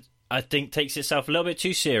just, I think, takes itself a little bit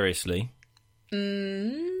too seriously.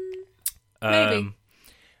 Maybe.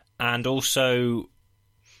 And also,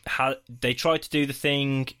 they tried to do the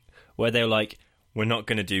thing where they were like, we're not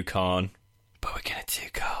going to do Khan, but we're going to do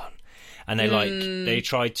Khan. And they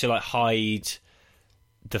tried to hide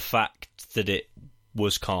the fact that it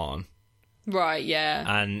was Khan. Right, yeah.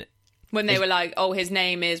 And When they were like, oh, his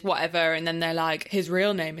name is whatever, and then they're like, his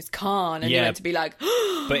real name is Khan, and you meant to be like,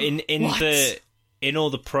 but in what? in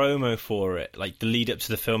all the promo for it, like the lead up to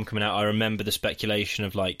the film coming out, I remember the speculation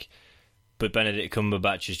of like, but Benedict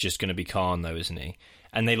Cumberbatch is just going to be Khan though, isn't he?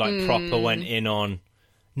 And they like proper went in on,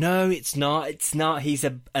 no, it's not. He's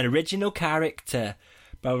an original character,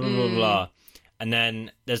 blah blah blah blah. And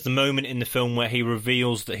then there's the moment in the film where he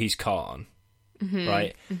reveals that he's Khan,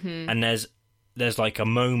 right? And there's like a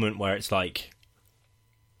moment where it's like,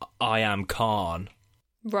 I am Khan.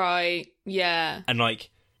 Right, yeah. And like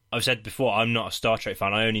I've said before, I'm not a Star Trek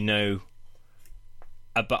fan. I only know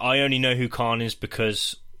who Khan is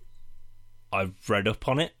because I've read up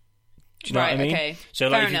on it. Do you know what I mean? Okay. So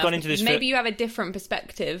like, if you've gone into this, maybe you have a different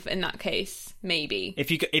perspective in that case. Maybe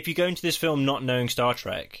if you go into this film not knowing Star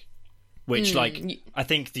Trek, which I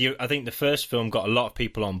think the first film got a lot of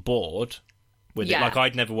people on board with it. Like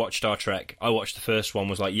I'd never watched Star Trek. I watched the first one,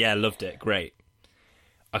 was like, yeah, loved it, great.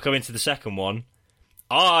 I come into the second one,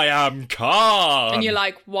 I am Khan, and you're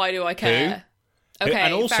like, why do I care? Who? Okay,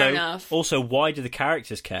 and also, fair enough. Also, why do the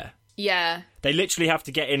characters care? Yeah. They literally have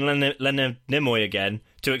to get in Leonard Nimoy again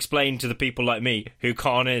to explain to the people like me who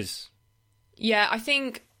Khan is. Yeah, I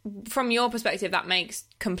think from your perspective that makes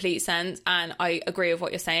complete sense, and I agree with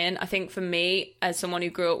what you're saying. I think for me, as someone who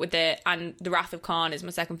grew up with it, and The Wrath of Khan is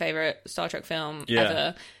my second favourite Star Trek film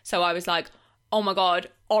ever, so I was like, oh my god,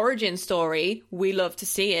 origin story, we love to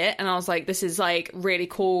see it. And I was like, this is like really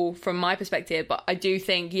cool from my perspective. But I do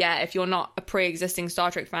think, if you're not a pre-existing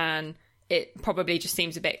Star Trek fan, it probably just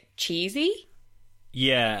seems a bit cheesy.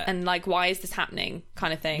 Yeah. And like, why is this happening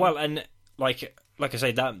kind of thing? Well, and like I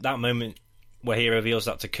say, that moment where he reveals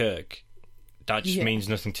that to Kirk, that just means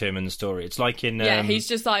nothing to him in the story. It's like in... he's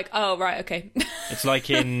just like, oh, right, okay. It's like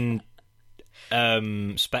in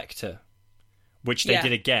Spectre, which they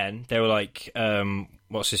did again. They were like,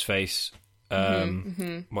 what's his face?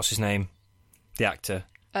 What's his name? The actor.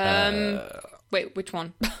 Wait, which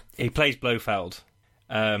one? He plays Blofeld.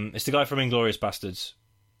 It's the guy from Inglourious Bastards.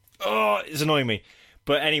 Oh, it's annoying me.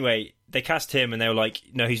 But anyway, they cast him and they were like,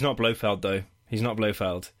 no, he's not Blofeld, though. He's not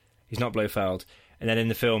Blofeld. He's not Blofeld. And then in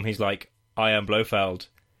the film, he's like, I am Blofeld.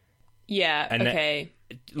 Yeah, and okay.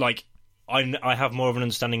 Like, I have more of an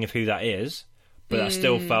understanding of who that is, but that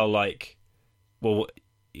still felt like, well,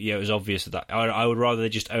 it was obvious that I would rather they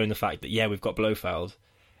just own the fact that, we've got Blofeld.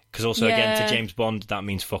 Because also, again, to James Bond, that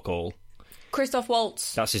means fuck all. Christoph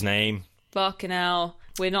Waltz. That's his name. Fucking hell.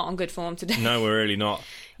 We're not on good form today. No, we're really not.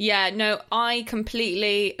 Yeah, no, I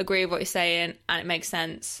completely agree with what you're saying, and it makes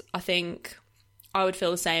sense. I think I would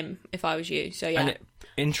feel the same if I was you. So, yeah.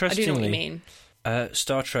 Interestingly, I do know what you mean.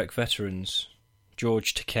 Star Trek veterans,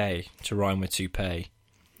 George Takei, to rhyme with toupee,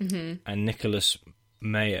 and Nicholas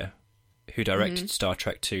Meyer, who directed Star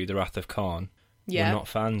Trek II, The Wrath of Khan, were not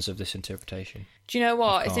fans of this interpretation. Do you know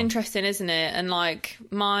what? It's interesting, isn't it? And like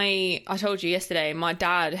I told you yesterday, my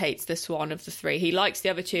dad hates this one of the three. He likes the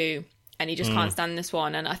other two, and he just can't stand this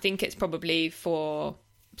one. And I think it's probably for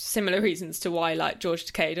similar reasons to why like George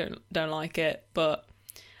Takei don't like it. But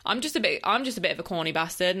I'm just a bit of a corny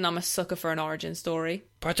bastard, and I'm a sucker for an origin story.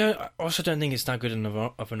 But I also don't think it's that good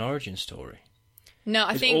of an origin story. No,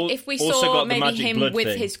 I think if we saw maybe him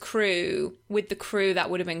with his crew, with the crew,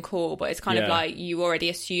 that would have been cool. But it's kind of like you already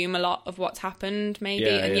assume a lot of what's happened, maybe.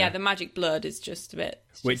 And the magic blood is just a bit...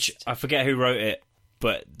 I forget who wrote it,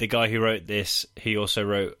 but the guy who wrote this, he also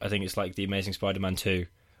wrote, I think it's like The Amazing Spider-Man 2,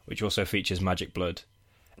 which also features magic blood.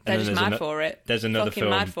 They're just mad for it. There's another fucking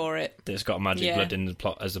film mad for it. that's got magic blood in the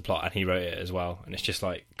plot as the plot, and he wrote it as well. And it's just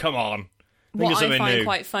like, come on. What I find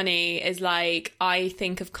quite funny is like I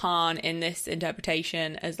think of Khan in this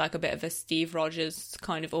interpretation as like a bit of a Steve Rogers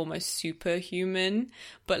kind of almost superhuman,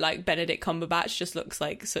 but like Benedict Cumberbatch just looks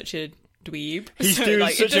like such a dweeb. He's doing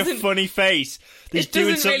like, such a funny face. He's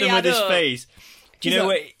doing something really with his up. face. Do you know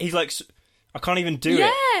what? He's like, I can't even do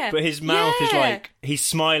it. But his mouth is like, he's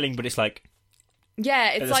smiling, but it's like.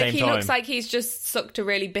 Yeah, it's like he looks time. like he's just sucked a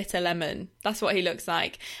really bitter lemon. That's what he looks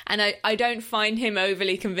like. And I don't find him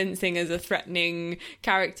overly convincing as a threatening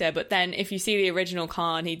character. But then if you see the original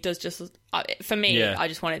Khan, he does just... For me, I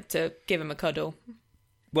just wanted to give him a cuddle.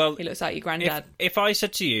 Well, he looks like your granddad. If I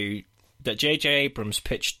said to you that J.J. Abrams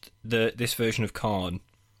pitched this version of Khan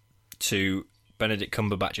to Benedict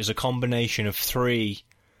Cumberbatch as a combination of 3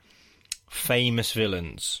 famous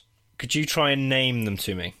villains, could you try and name them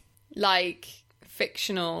to me? Like...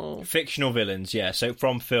 Fictional villains, yeah. So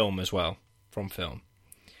from film as well. From film.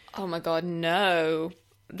 Oh my god, no.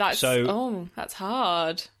 That's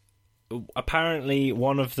hard. Apparently,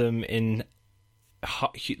 one of them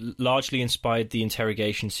largely inspired the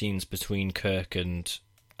interrogation scenes between Kirk and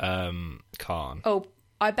Khan. Oh,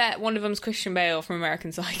 I bet one of them's Christian Bale from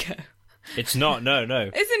American Psycho. It's not. No.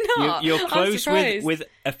 Is it not? You're I'm close surprised. with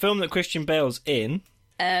a film that Christian Bale's in.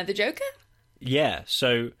 The Joker? Yeah,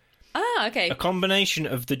 so Ah, okay. a combination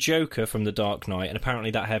of the Joker from The Dark Knight, and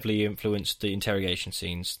apparently that heavily influenced the interrogation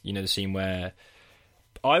scenes. You know, the scene where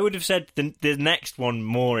I would have said the next one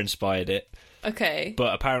more inspired it, Okay.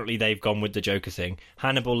 but apparently they've gone with the Joker thing.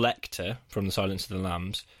 Hannibal Lecter from The Silence of the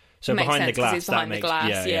Lambs. So Makes behind sense, the 'cause glass, he's behind that the makes glass.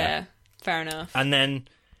 yeah. Yeah. Fair enough. And then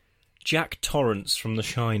Jack Torrance from The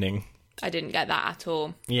Shining. I didn't get that at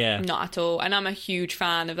all. Yeah. Not at all. And I'm a huge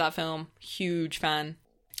fan of that film. Huge fan.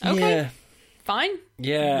 Okay. Yeah. Fine.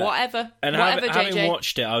 Yeah. Whatever. And Whatever, having JJ.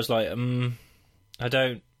 watched it, I was like,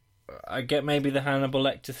 I get maybe the Hannibal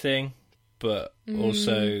Lecter thing, but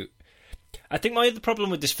also, I think my other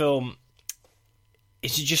problem with this film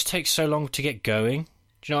is it just takes so long to get going.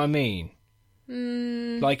 Do you know what I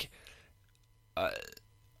mean? Like,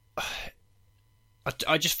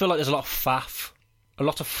 I just feel like there's a lot of faff. A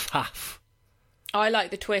lot of faff. I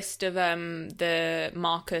like the twist of the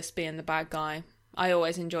Marcus being the bad guy. I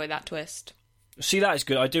always enjoy that twist. See, that is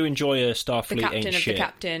good. I do enjoy a Starfleet The captain ain't of shit. the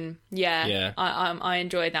captain. Yeah. Yeah. I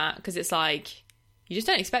enjoy that because it's like, you just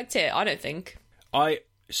don't expect it, I don't think. I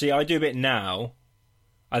do a bit now.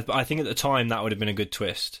 I think at the time that would have been a good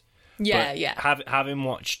twist. Yeah, But yeah. Having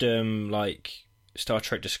watched like Star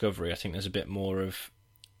Trek Discovery, I think there's a bit more of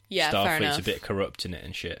Yeah, fair Starfleet's enough. a bit corrupt in it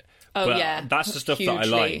and shit. Oh, but yeah. that's the stuff that I Hugely.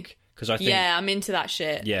 like because I think Yeah, I'm into that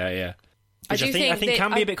shit. yeah. Which I do think think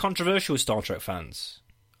can that- be a bit controversial with Star Trek fans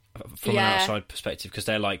from Yeah. an outside perspective because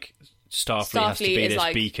they're like Starfleet has to Starfleet be is this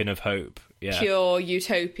like beacon of hope. Yeah. Pure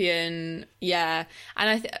utopian, yeah, and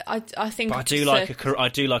I think But I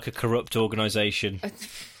do like a corrupt organisation.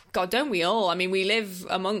 God, don't we all? I mean, we live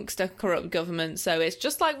amongst a corrupt government, so it's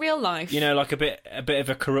just like real life. You know, like a bit of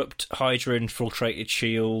a corrupt Hydra infiltrated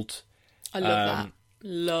Shield. I love that.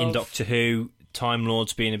 Love. In Doctor Who, Time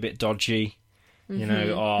Lords being a bit dodgy. You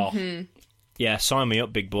know, yeah, sign me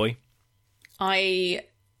up, big boy.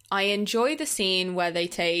 I enjoy the scene where they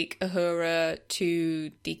take Uhura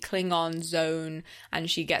to the Klingon zone and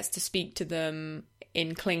she gets to speak to them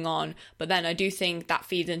in Klingon. But then I do think that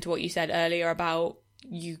feeds into what you said earlier about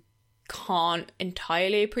you can't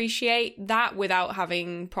entirely appreciate that without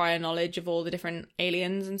having prior knowledge of all the different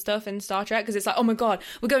aliens and stuff in Star Trek. Because it's like, oh my god,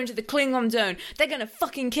 we're going to the Klingon zone. They're going to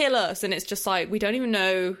fucking kill us. And it's just like, we don't even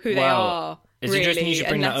know who they are. It's really, interesting you should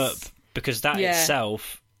bring that up unless- because that Yeah.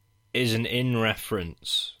 itself is an in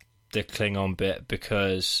reference, the Klingon bit,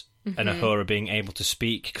 because an Uhura being able to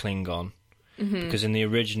speak Klingon. Because in the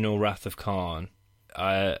original Wrath of Khan,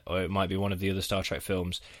 or it might be one of the other Star Trek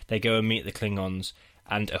films, they go and meet the Klingons,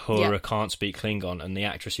 and Uhura Yeah. can't speak Klingon, and the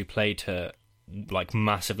actress who played her like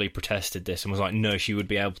massively protested this and was like, no, she would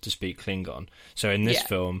be able to speak Klingon. So in this Yeah.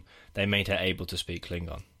 film, they made her able to speak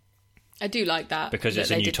Klingon I do like that. because that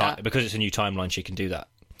it's a they new did time. that. Because it's a new timeline, she can do that.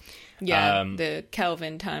 Yeah, the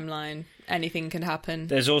Kelvin timeline. Anything can happen.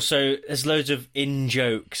 There's loads of in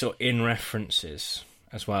jokes or in references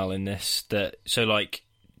as well in this. So like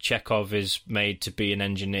Chekhov is made to be an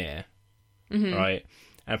engineer, right?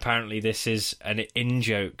 And apparently this is an in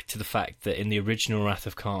joke to the fact that in the original Wrath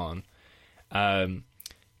of Khan,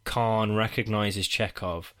 Khan recognises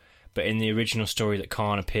Chekhov, but in the original story that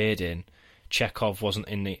Khan appeared in, Chekhov wasn't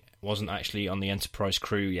actually on the Enterprise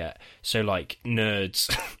crew yet. So like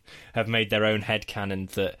nerds have made their own headcanon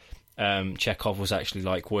that Chekhov was actually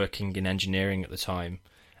like working in engineering at the time,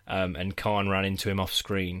 and Khan ran into him off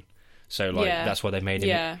screen. So like that's why they made him.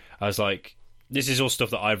 Yeah. I was like, this is all stuff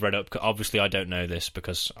that I've read up. Obviously, I don't know this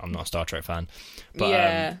because I'm not a Star Trek fan. But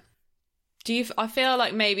yeah. I feel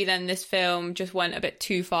like maybe then this film just went a bit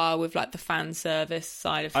too far with like the fan service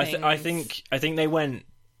side of things. I think they went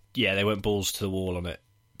balls to the wall on it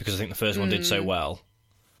because I think the first one did so well,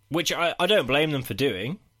 which I don't blame them for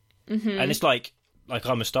doing. And it's like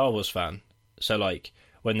I'm a Star Wars fan, so like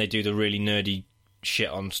when they do the really nerdy shit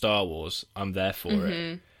on Star Wars, I'm there for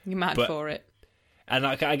it. You're mad But- for it. And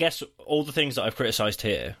like, I guess all the things that I've criticised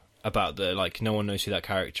here about the like no one knows who that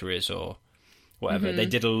character is or whatever, they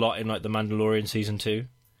did a lot in like the Mandalorian season 2.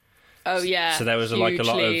 Oh yeah. So there was like a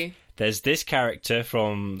lot of hugely. there's this character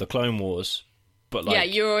from the Clone Wars, but like Yeah,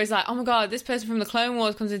 you're always like, oh my god, this person from the Clone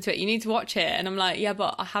Wars comes into it. You need to watch it, and I'm like, yeah,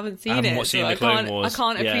 but I haven't seen haven't it, seen so the I Clone can't. Wars. I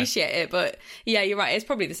can't Yeah. appreciate it. But yeah, you're right. It's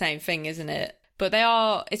probably the same thing, isn't it? But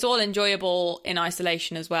it's all enjoyable in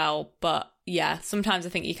isolation as well. But yeah, sometimes I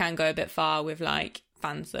think you can go a bit far with like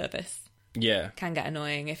fan service. yeah. Can get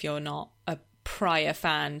annoying if you're not a prior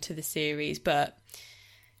fan to the series, but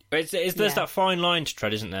There's Yeah. that fine line to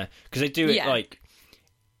tread, isn't there? Because they do it Yeah. like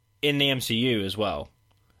in the MCU as well.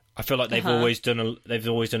 I feel like they've always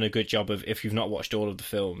done a good job of, if you've not watched all of the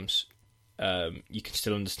films, you can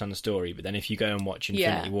still understand the story. But then if you go and watch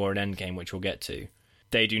Infinity War and Endgame, which we'll get to,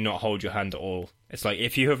 they do not hold your hand at all. It's like,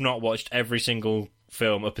 if you have not watched every single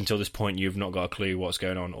film up until this point, you've not got a clue what's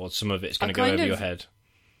going on, or some of it's going to go over your head.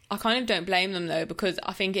 I kind of don't blame them, though, because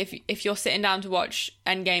I think if you're sitting down to watch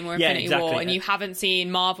Endgame or Infinity War and you haven't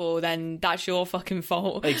seen Marvel, then that's your fucking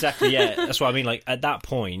fault. Exactly, yeah. That's what I mean. Like, at that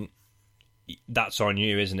point, that's on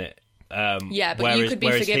you, isn't it? But you could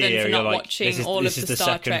be forgiven for not watching all of the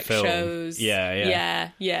Star Trek film. shows.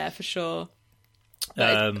 Yeah, for sure.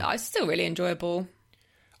 But it's still really enjoyable.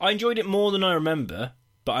 I enjoyed it more than I remember,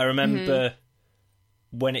 but I remember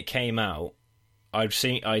when it came out, I'd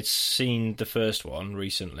seen the first one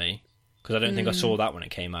recently, because I don't think I saw that when it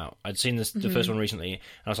came out. I'd seen the first one recently, and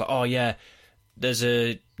I was like, oh yeah, there's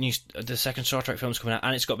the second Star Trek film's coming out,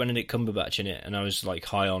 and it's got Benedict Cumberbatch in it, and I was like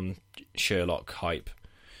high on Sherlock hype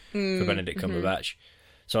for Benedict Cumberbatch.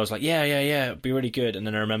 So I was like, yeah, it'd be really good. And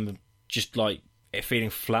then I remember just like it feeling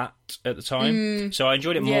flat at the time. So I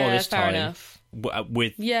enjoyed it more this time. Enough.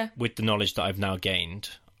 With the knowledge that I've now gained,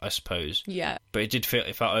 I suppose. Yeah. But it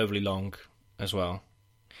felt overly long as well.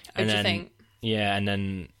 What do you think? Yeah, and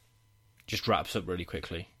then just wraps up really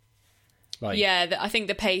quickly. Like, yeah, I think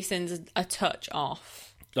the pacing's a touch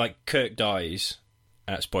off. Like, Kirk dies,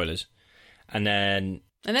 spoilers, and then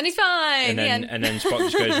he's fine. And then Spock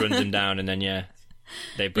just runs him down, and then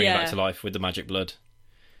they bring him back to life with the magic blood.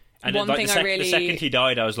 And the second he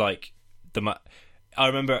died, I was like, I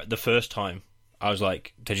remember the first time, I was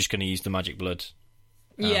like, they're just going to use the magic blood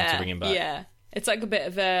to bring him back. Yeah, it's like a bit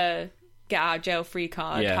of a get out of jail free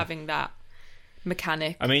card, having that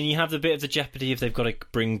mechanic. I mean, you have the bit of the jeopardy if they've got to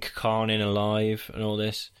bring Khan in alive and all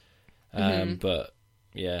this. But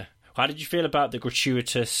yeah, how did you feel about the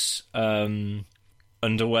gratuitous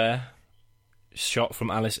underwear shot from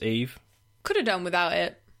Alice Eve? Could have done without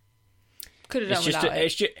it.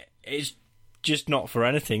 It's just not for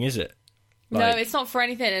anything, is it? No, it's not for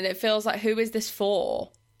anything, and it feels like, who is this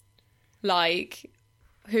for? Like,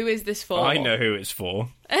 who is this for? I know who it's for.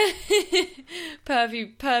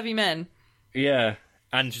 Pervy men. Yeah,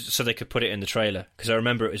 and so they could put it in the trailer, because I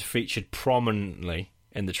remember it was featured prominently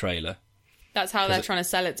in the trailer. That's how they're trying to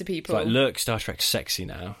sell it to people. It's like, look, Star Trek's sexy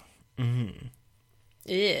now.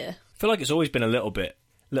 Yeah. I feel like it's always been a little bit.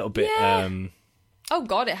 Yeah. Oh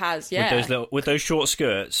God, it has. Yeah. With those short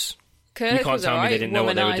skirts. Kirk you can't was tell me they didn't know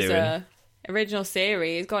what they were doing. Original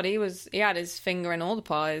series. God, he had his finger in all the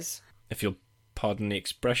pies. If you'll pardon the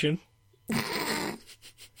expression.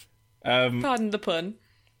 Pardon the pun.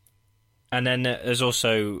 And then there's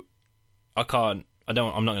also, I'm not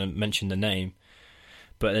going to mention the name,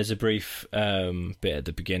 but there's a brief bit at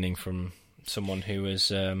the beginning from someone who has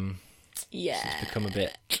become a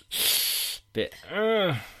bit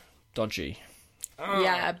dodgy.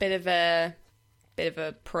 Yeah, a bit of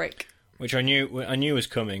a prick. Which I knew was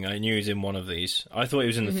coming. I knew he was in one of these. I thought he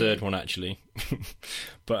was in the third one, actually.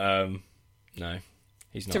 But no,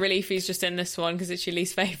 he's not. To relief, he's just in this one because it's your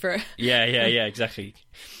least favourite. Yeah, exactly.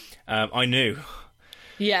 I knew.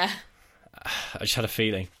 Yeah. I just had a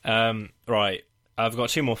feeling. Right, I've got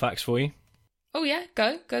 2 more facts for you. Oh yeah,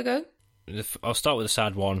 go. I'll start with a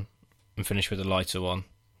sad one and finish with a lighter one.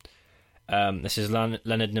 This is Leonard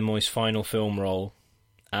Nimoy's final film role,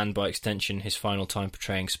 and by extension his final time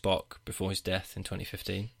portraying Spock before his death in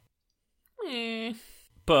 2015.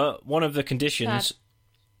 But one of his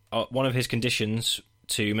conditions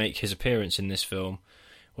to make his appearance in this film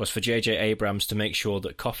was for J.J. Abrams to make sure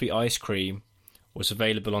that coffee ice cream was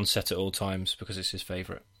available on set at all times, because it's his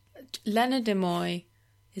favourite. Leonard Nimoy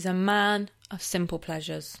is a man of simple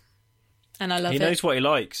pleasures, and I love it. He knows what he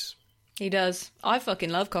likes. He does. I fucking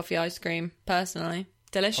love coffee ice cream, personally.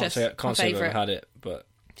 Delicious. Can't say I've ever had it, but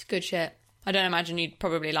it's good shit. I don't imagine you'd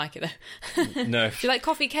probably like it, though. No. Do you like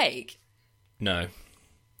coffee cake? No.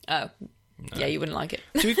 Oh. No. Yeah, you wouldn't like it.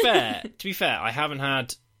 To be fair, I haven't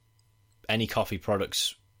had any coffee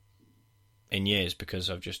products in years, because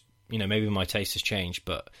I've just, maybe my taste has changed,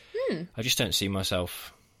 but I just don't see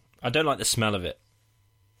myself. I don't like the smell of it.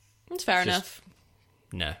 That's fair enough.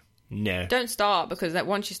 No. Don't start, because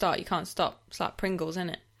once you start, you can't stop. It's like Pringles, isn't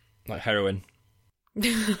it? Like heroin.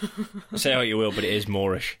 Say what you will, but it is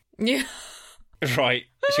Moorish. Yeah. Right.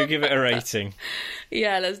 Should we give it a rating?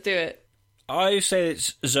 Yeah, let's do it. I say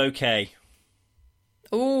it's okay.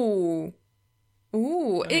 Ooh.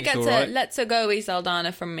 It gets a let's go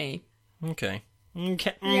Saldana from me. Okay. What's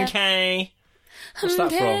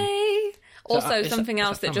that from? Also, something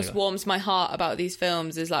else that just warms my heart about these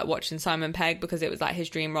films is like watching Simon Pegg, because it was like his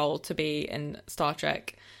dream role to be in Star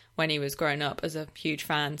Trek when he was growing up as a huge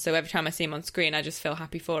fan. So every time I see him on screen, I just feel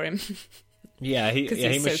happy for him. Yeah, he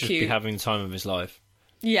he's must so just be cute. having the time of his life.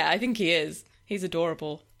 Yeah, I think he is. He's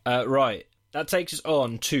adorable. Right, that takes us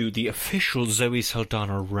on to the official Zoe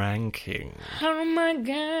Saldana ranking. Oh my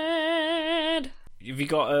god. Have you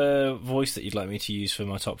got a voice that you'd like me to use for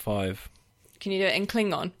my top 5? Can you do it in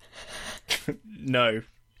Klingon? No.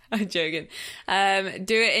 I'm joking.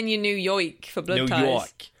 Do it in your New York for Blood New Ties.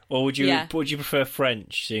 York. Or would you Yeah. prefer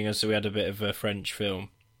French, seeing as we had a bit of a French film?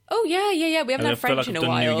 Oh, yeah. We haven't I had feel like French in I've a done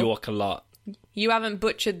while. New York a lot. You haven't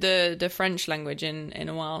butchered the French language in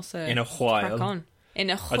a while, so... In a while. Crack on. In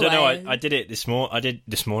a I don't know, while. I did it this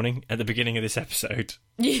morning, at the beginning of this episode,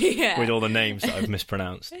 Yeah. with all the names that I've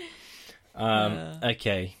mispronounced.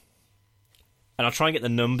 Okay. And I'll try and get the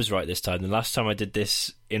numbers right this time. The last time I did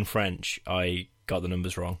this in French, I got the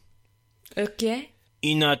numbers wrong. Okay.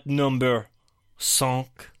 In at number 5,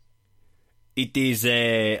 it is,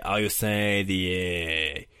 how you say,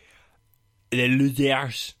 the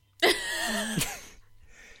losers.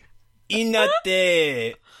 In at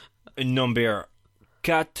number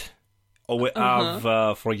 4, we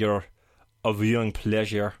have, for your viewing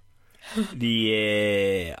pleasure,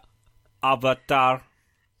 the Avatar.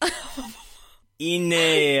 In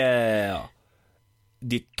the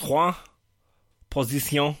 3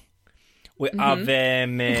 position, we have,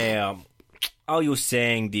 how you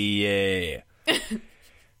saying, the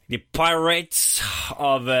Pirates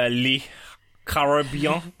of the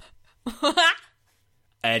Caribbean.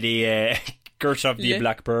 The Curse of the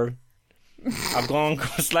Blackbird. I've gone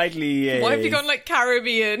slightly Why have you gone like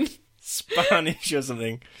Caribbean? Spanish or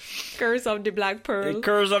something. Curse of the Black Pearl. The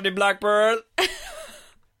Curse of the Blackbird.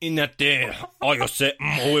 In that oh you say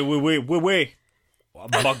oui.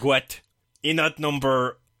 Baguette. In at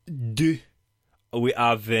number 2, we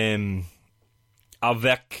have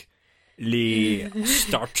avec les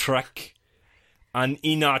Star Trek, and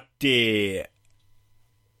in at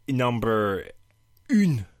number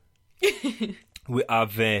 1, we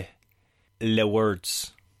have les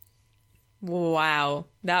words. Wow,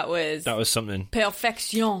 that was something.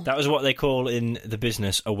 perfection. That was what they call in the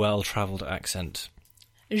business a well-travelled accent.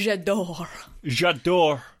 J'adore.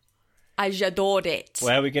 J'adore. I j'adored it.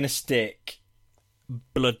 Where are we going to stick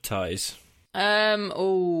Blood Ties?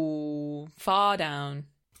 Oh, far down.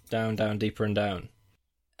 Down, deeper and down.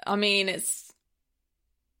 I mean, it's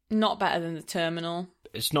not better than The Terminal.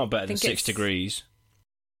 It's not better than think 6 it's- Degrees.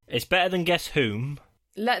 It's better than Guess Whom,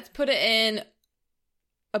 Let's put it in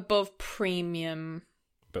above Premium.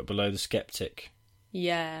 but below The Skeptic.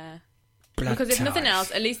 Yeah. Blood Because if nothing Ties.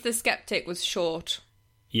 else, at least The Skeptic was short.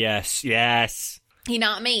 Yes. You know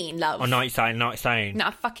what I mean, love? Oh, not saying.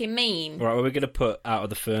 Not a fucking mean. Right, what are we going to put Out of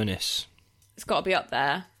the Furnace? It's got to be up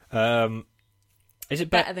there. Is it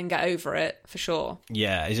Better than Get Over It, for sure.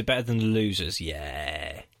 Yeah. Is it better than The Losers?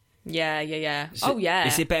 Yeah. Yeah. Is Oh, it- yeah.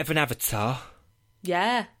 Is it better than Avatar?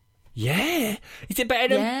 Yeah. Yeah. Is it better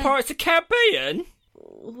than Yeah. Pirates of the Caribbean?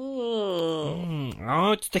 Ooh.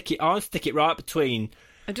 I'll stick it right between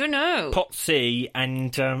I don't know. Pot C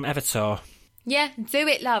and Avatar. Yeah, do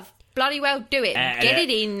it, love. Bloody well do it. Get it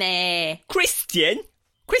in there. Christian,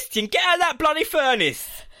 get out of that bloody furnace.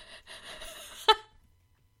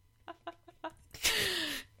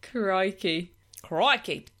 Crikey. Cry.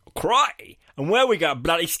 And where we got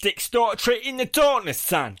bloody stick Star Trek in the darkness,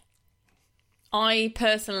 son? I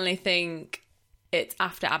personally think it's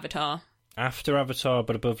after Avatar. After Avatar,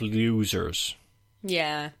 but above Losers.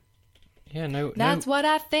 Yeah. Yeah, no, That's what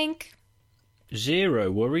I think. zero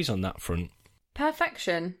worries on that front.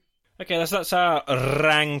 Perfection. Okay, that's our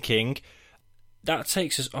ranking. That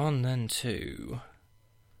takes us on then to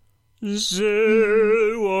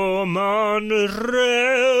Zero.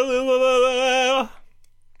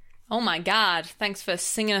 Oh my god. Thanks for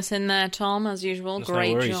singing us in there, Tom, as usual.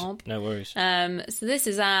 Great job. No worries. So this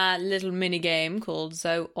is our little mini game called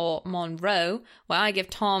Zoe or Monroe, where I give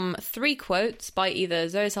Tom 3 quotes by either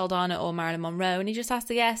Zoe Saldana or Marilyn Monroe, and he just has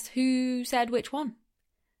to guess who said which one.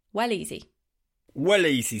 Well, easy. Well,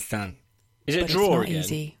 easy, son. Is it But draw it's not again?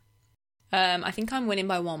 easy. I think I'm winning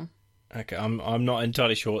by 1. Okay, I'm not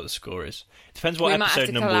entirely sure what the score is. It depends what We might have episode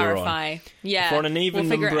to number we're on. clarify. Yeah, If we're on an even we'll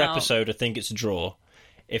figure number it out. episode, I think it's a draw.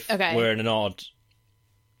 If Okay. we're in an odd,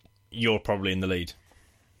 you're probably in the lead.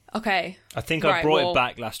 Okay. I think I Right, brought well- it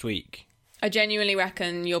back last week. I genuinely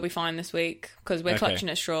reckon you'll be fine this week because we're Okay. clutching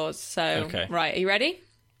at straws. So, Okay. right, are you ready?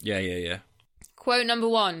 Yeah. Quote number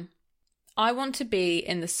 1. I want to be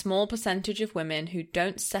in the small percentage of women who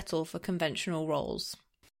don't settle for conventional roles.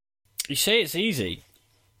 You say it's easy.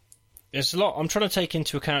 There's a lot. I'm trying to take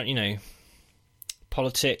into account,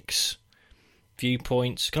 politics,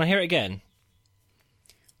 viewpoints. Can I hear it again?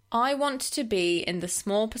 I want to be in the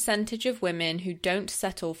small percentage of women who don't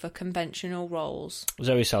settle for conventional roles.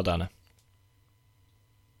 Zoe Saldana.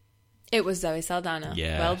 It was Zoe Saldana.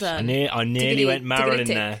 Yeah. Well done. I nearly went Marilyn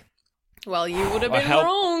tick. there. Well, you would have been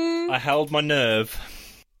wrong. I held my nerve.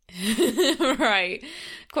 Right.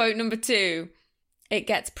 Quote number 2. It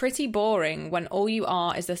gets pretty boring when all you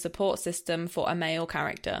are is the support system for a male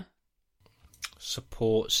character.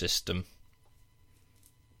 Support system.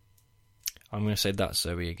 I'm going to say that's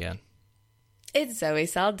Zoe again. It's Zoe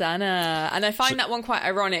Saldana. And I find that one quite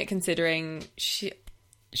ironic considering she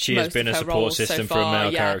has been a support system for a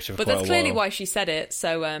male character for but quite a while. that's clearly why she said it.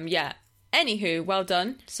 So, yeah. Anywho, well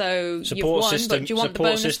done. So you've won, but do you want the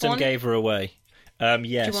bonus system one? Gave her away.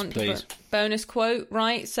 Yes, do you want please. The bonus quote,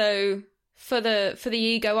 right? So for the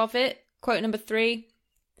ego of it, quote number 3.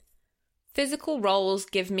 Physical roles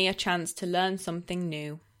give me a chance to learn something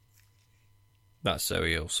new. That's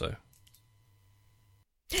Zoe also.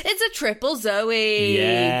 It's a triple Zoe.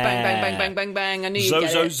 Yeah. Bang, bang, bang, bang, bang, bang. I knew you'd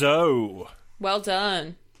get it. Zo. Well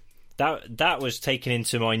done. That was taken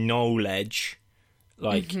into my knowledge.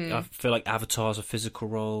 Like, I feel like Avatar's a physical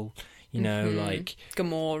role. You know, like...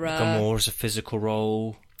 Gamora's a physical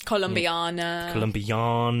role. Colombiana.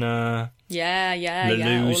 The Yeah, all of it.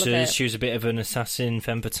 Losers. She was a bit of an assassin,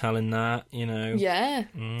 femme fatale in that, you know. Yeah.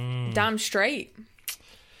 Damn straight.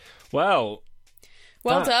 Well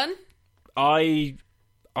done. I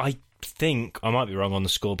think, I might be wrong on the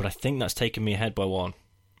score, but I think that's taken me ahead by 1.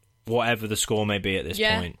 Whatever the score may be at this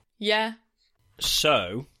point. Yeah.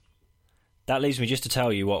 So, that leaves me just to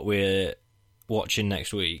tell you what we're watching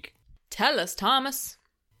next week. Tell us, Thomas.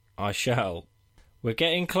 I shall. We're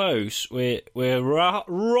getting close. We're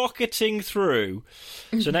rocketing through.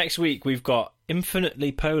 So next week we've got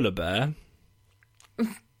Infinitely Polar Bear.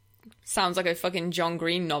 Sounds like a fucking John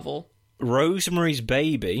Green novel. Rosemary's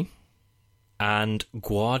Baby. And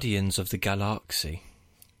Guardians of the Galaxy.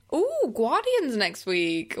 Ooh, Guardians next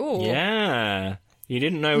week. Ooh. Yeah. You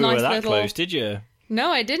didn't know we were that close, did you?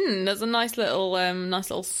 No, I didn't. There's a nice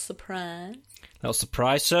little surprise. Little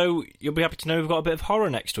surprise. So you'll be happy to know we've got a bit of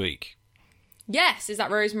horror next week. Yes, is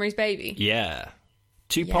that Rosemary's Baby? Yeah.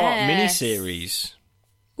 2-part mini-series.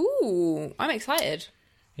 Ooh, I'm excited.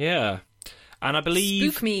 Yeah. And I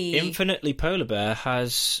believe Spook me. Infinitely Polar Bear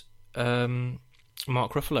has Mark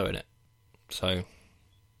Ruffalo in it. So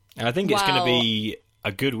I think it's going to be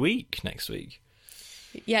a good week next week.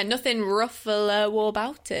 Yeah, nothing Ruffalo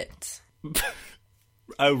about it.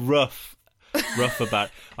 Oh, rough about.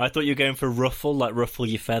 I thought you were going for ruffle, like ruffle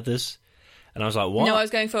your feathers. And I was like, what? No, I was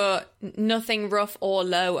going for nothing rough or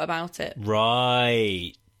low about it.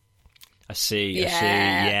 Right. I see.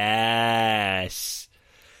 Yes.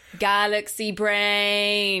 Galaxy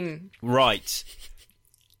brain. Right.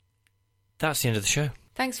 That's the end of the show.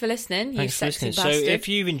 Thanks for listening, Thanks you for sexy listening. bastard. So if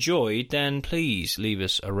you've enjoyed, then please leave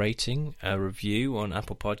us a rating, a review on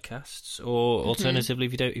Apple Podcasts, or alternatively,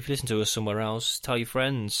 if you listen to us somewhere else, tell your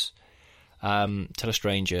friends, tell a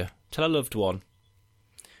stranger, tell a loved one.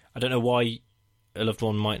 I don't know why a loved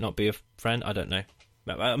one might not be a friend. I don't know.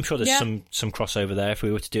 I'm sure there's some crossover there. If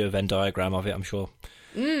we were to do a Venn diagram of it, I'm sure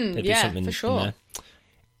there'd be something for sure. in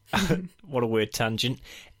there. What a weird tangent.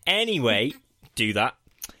 Anyway, do that.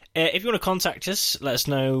 If you want to contact us, let us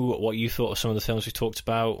know what you thought of some of the films we talked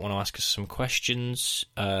about, want to ask us some questions,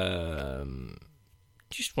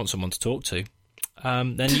 just want someone to talk to,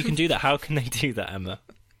 then you can do that. How can they do that, Emma?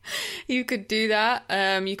 You could do that.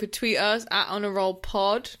 You could tweet us at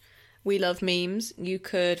OnARollPod. We love memes. You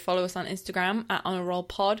could follow us on Instagram at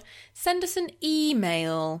OnARollPod. Send us an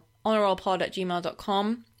email,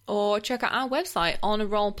 onarollpod@gmail.com, or check out our website,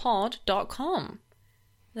 onarollpod.com.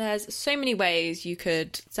 There's so many ways you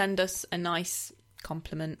could send us a nice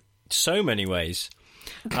compliment. So many ways.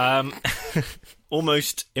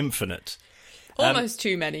 Almost infinite. Almost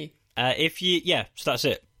too many. So that's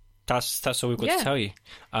it. That's all we've got to tell you.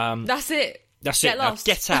 That's it. That's Get it. lost.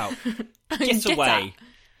 Now get out. Get away.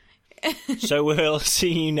 So we'll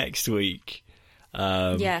see you next week.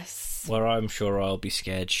 Yes. Where I'm sure I'll be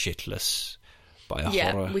scared shitless by a horror.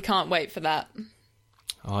 Yeah, we can't wait for that.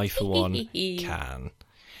 I, for one, can.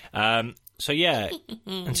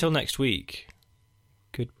 Until next week.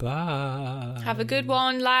 Goodbye. Have a good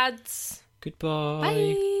one, lads. Goodbye.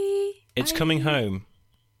 Bye. It's Bye. coming home.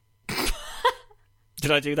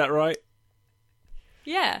 Did I do that right?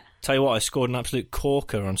 Yeah. Tell you what, I scored an absolute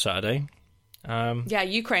corker on Saturday. Yeah,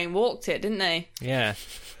 Ukraine walked it, didn't they? Yeah.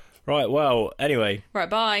 Right, well, anyway. Right,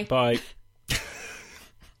 bye. Bye.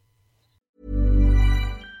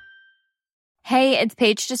 Hey, it's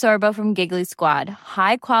Paige DeSorbo from Giggly Squad.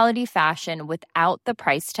 High quality fashion without the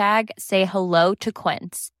price tag. Say hello to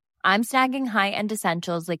Quince. I'm snagging high-end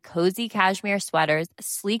essentials like cozy cashmere sweaters,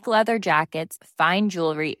 sleek leather jackets, fine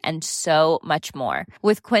jewelry, and so much more.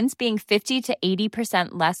 With Quince being 50 to 80%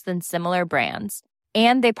 less than similar brands.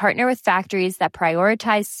 And they partner with factories that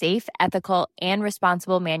prioritize safe, ethical, and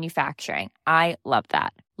responsible manufacturing. I love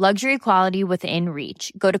that. Luxury quality within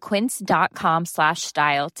reach. Go to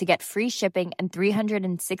quince.com/style to get free shipping and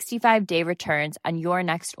 365-day returns on your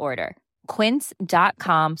next order.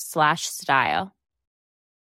 Quince.com/style.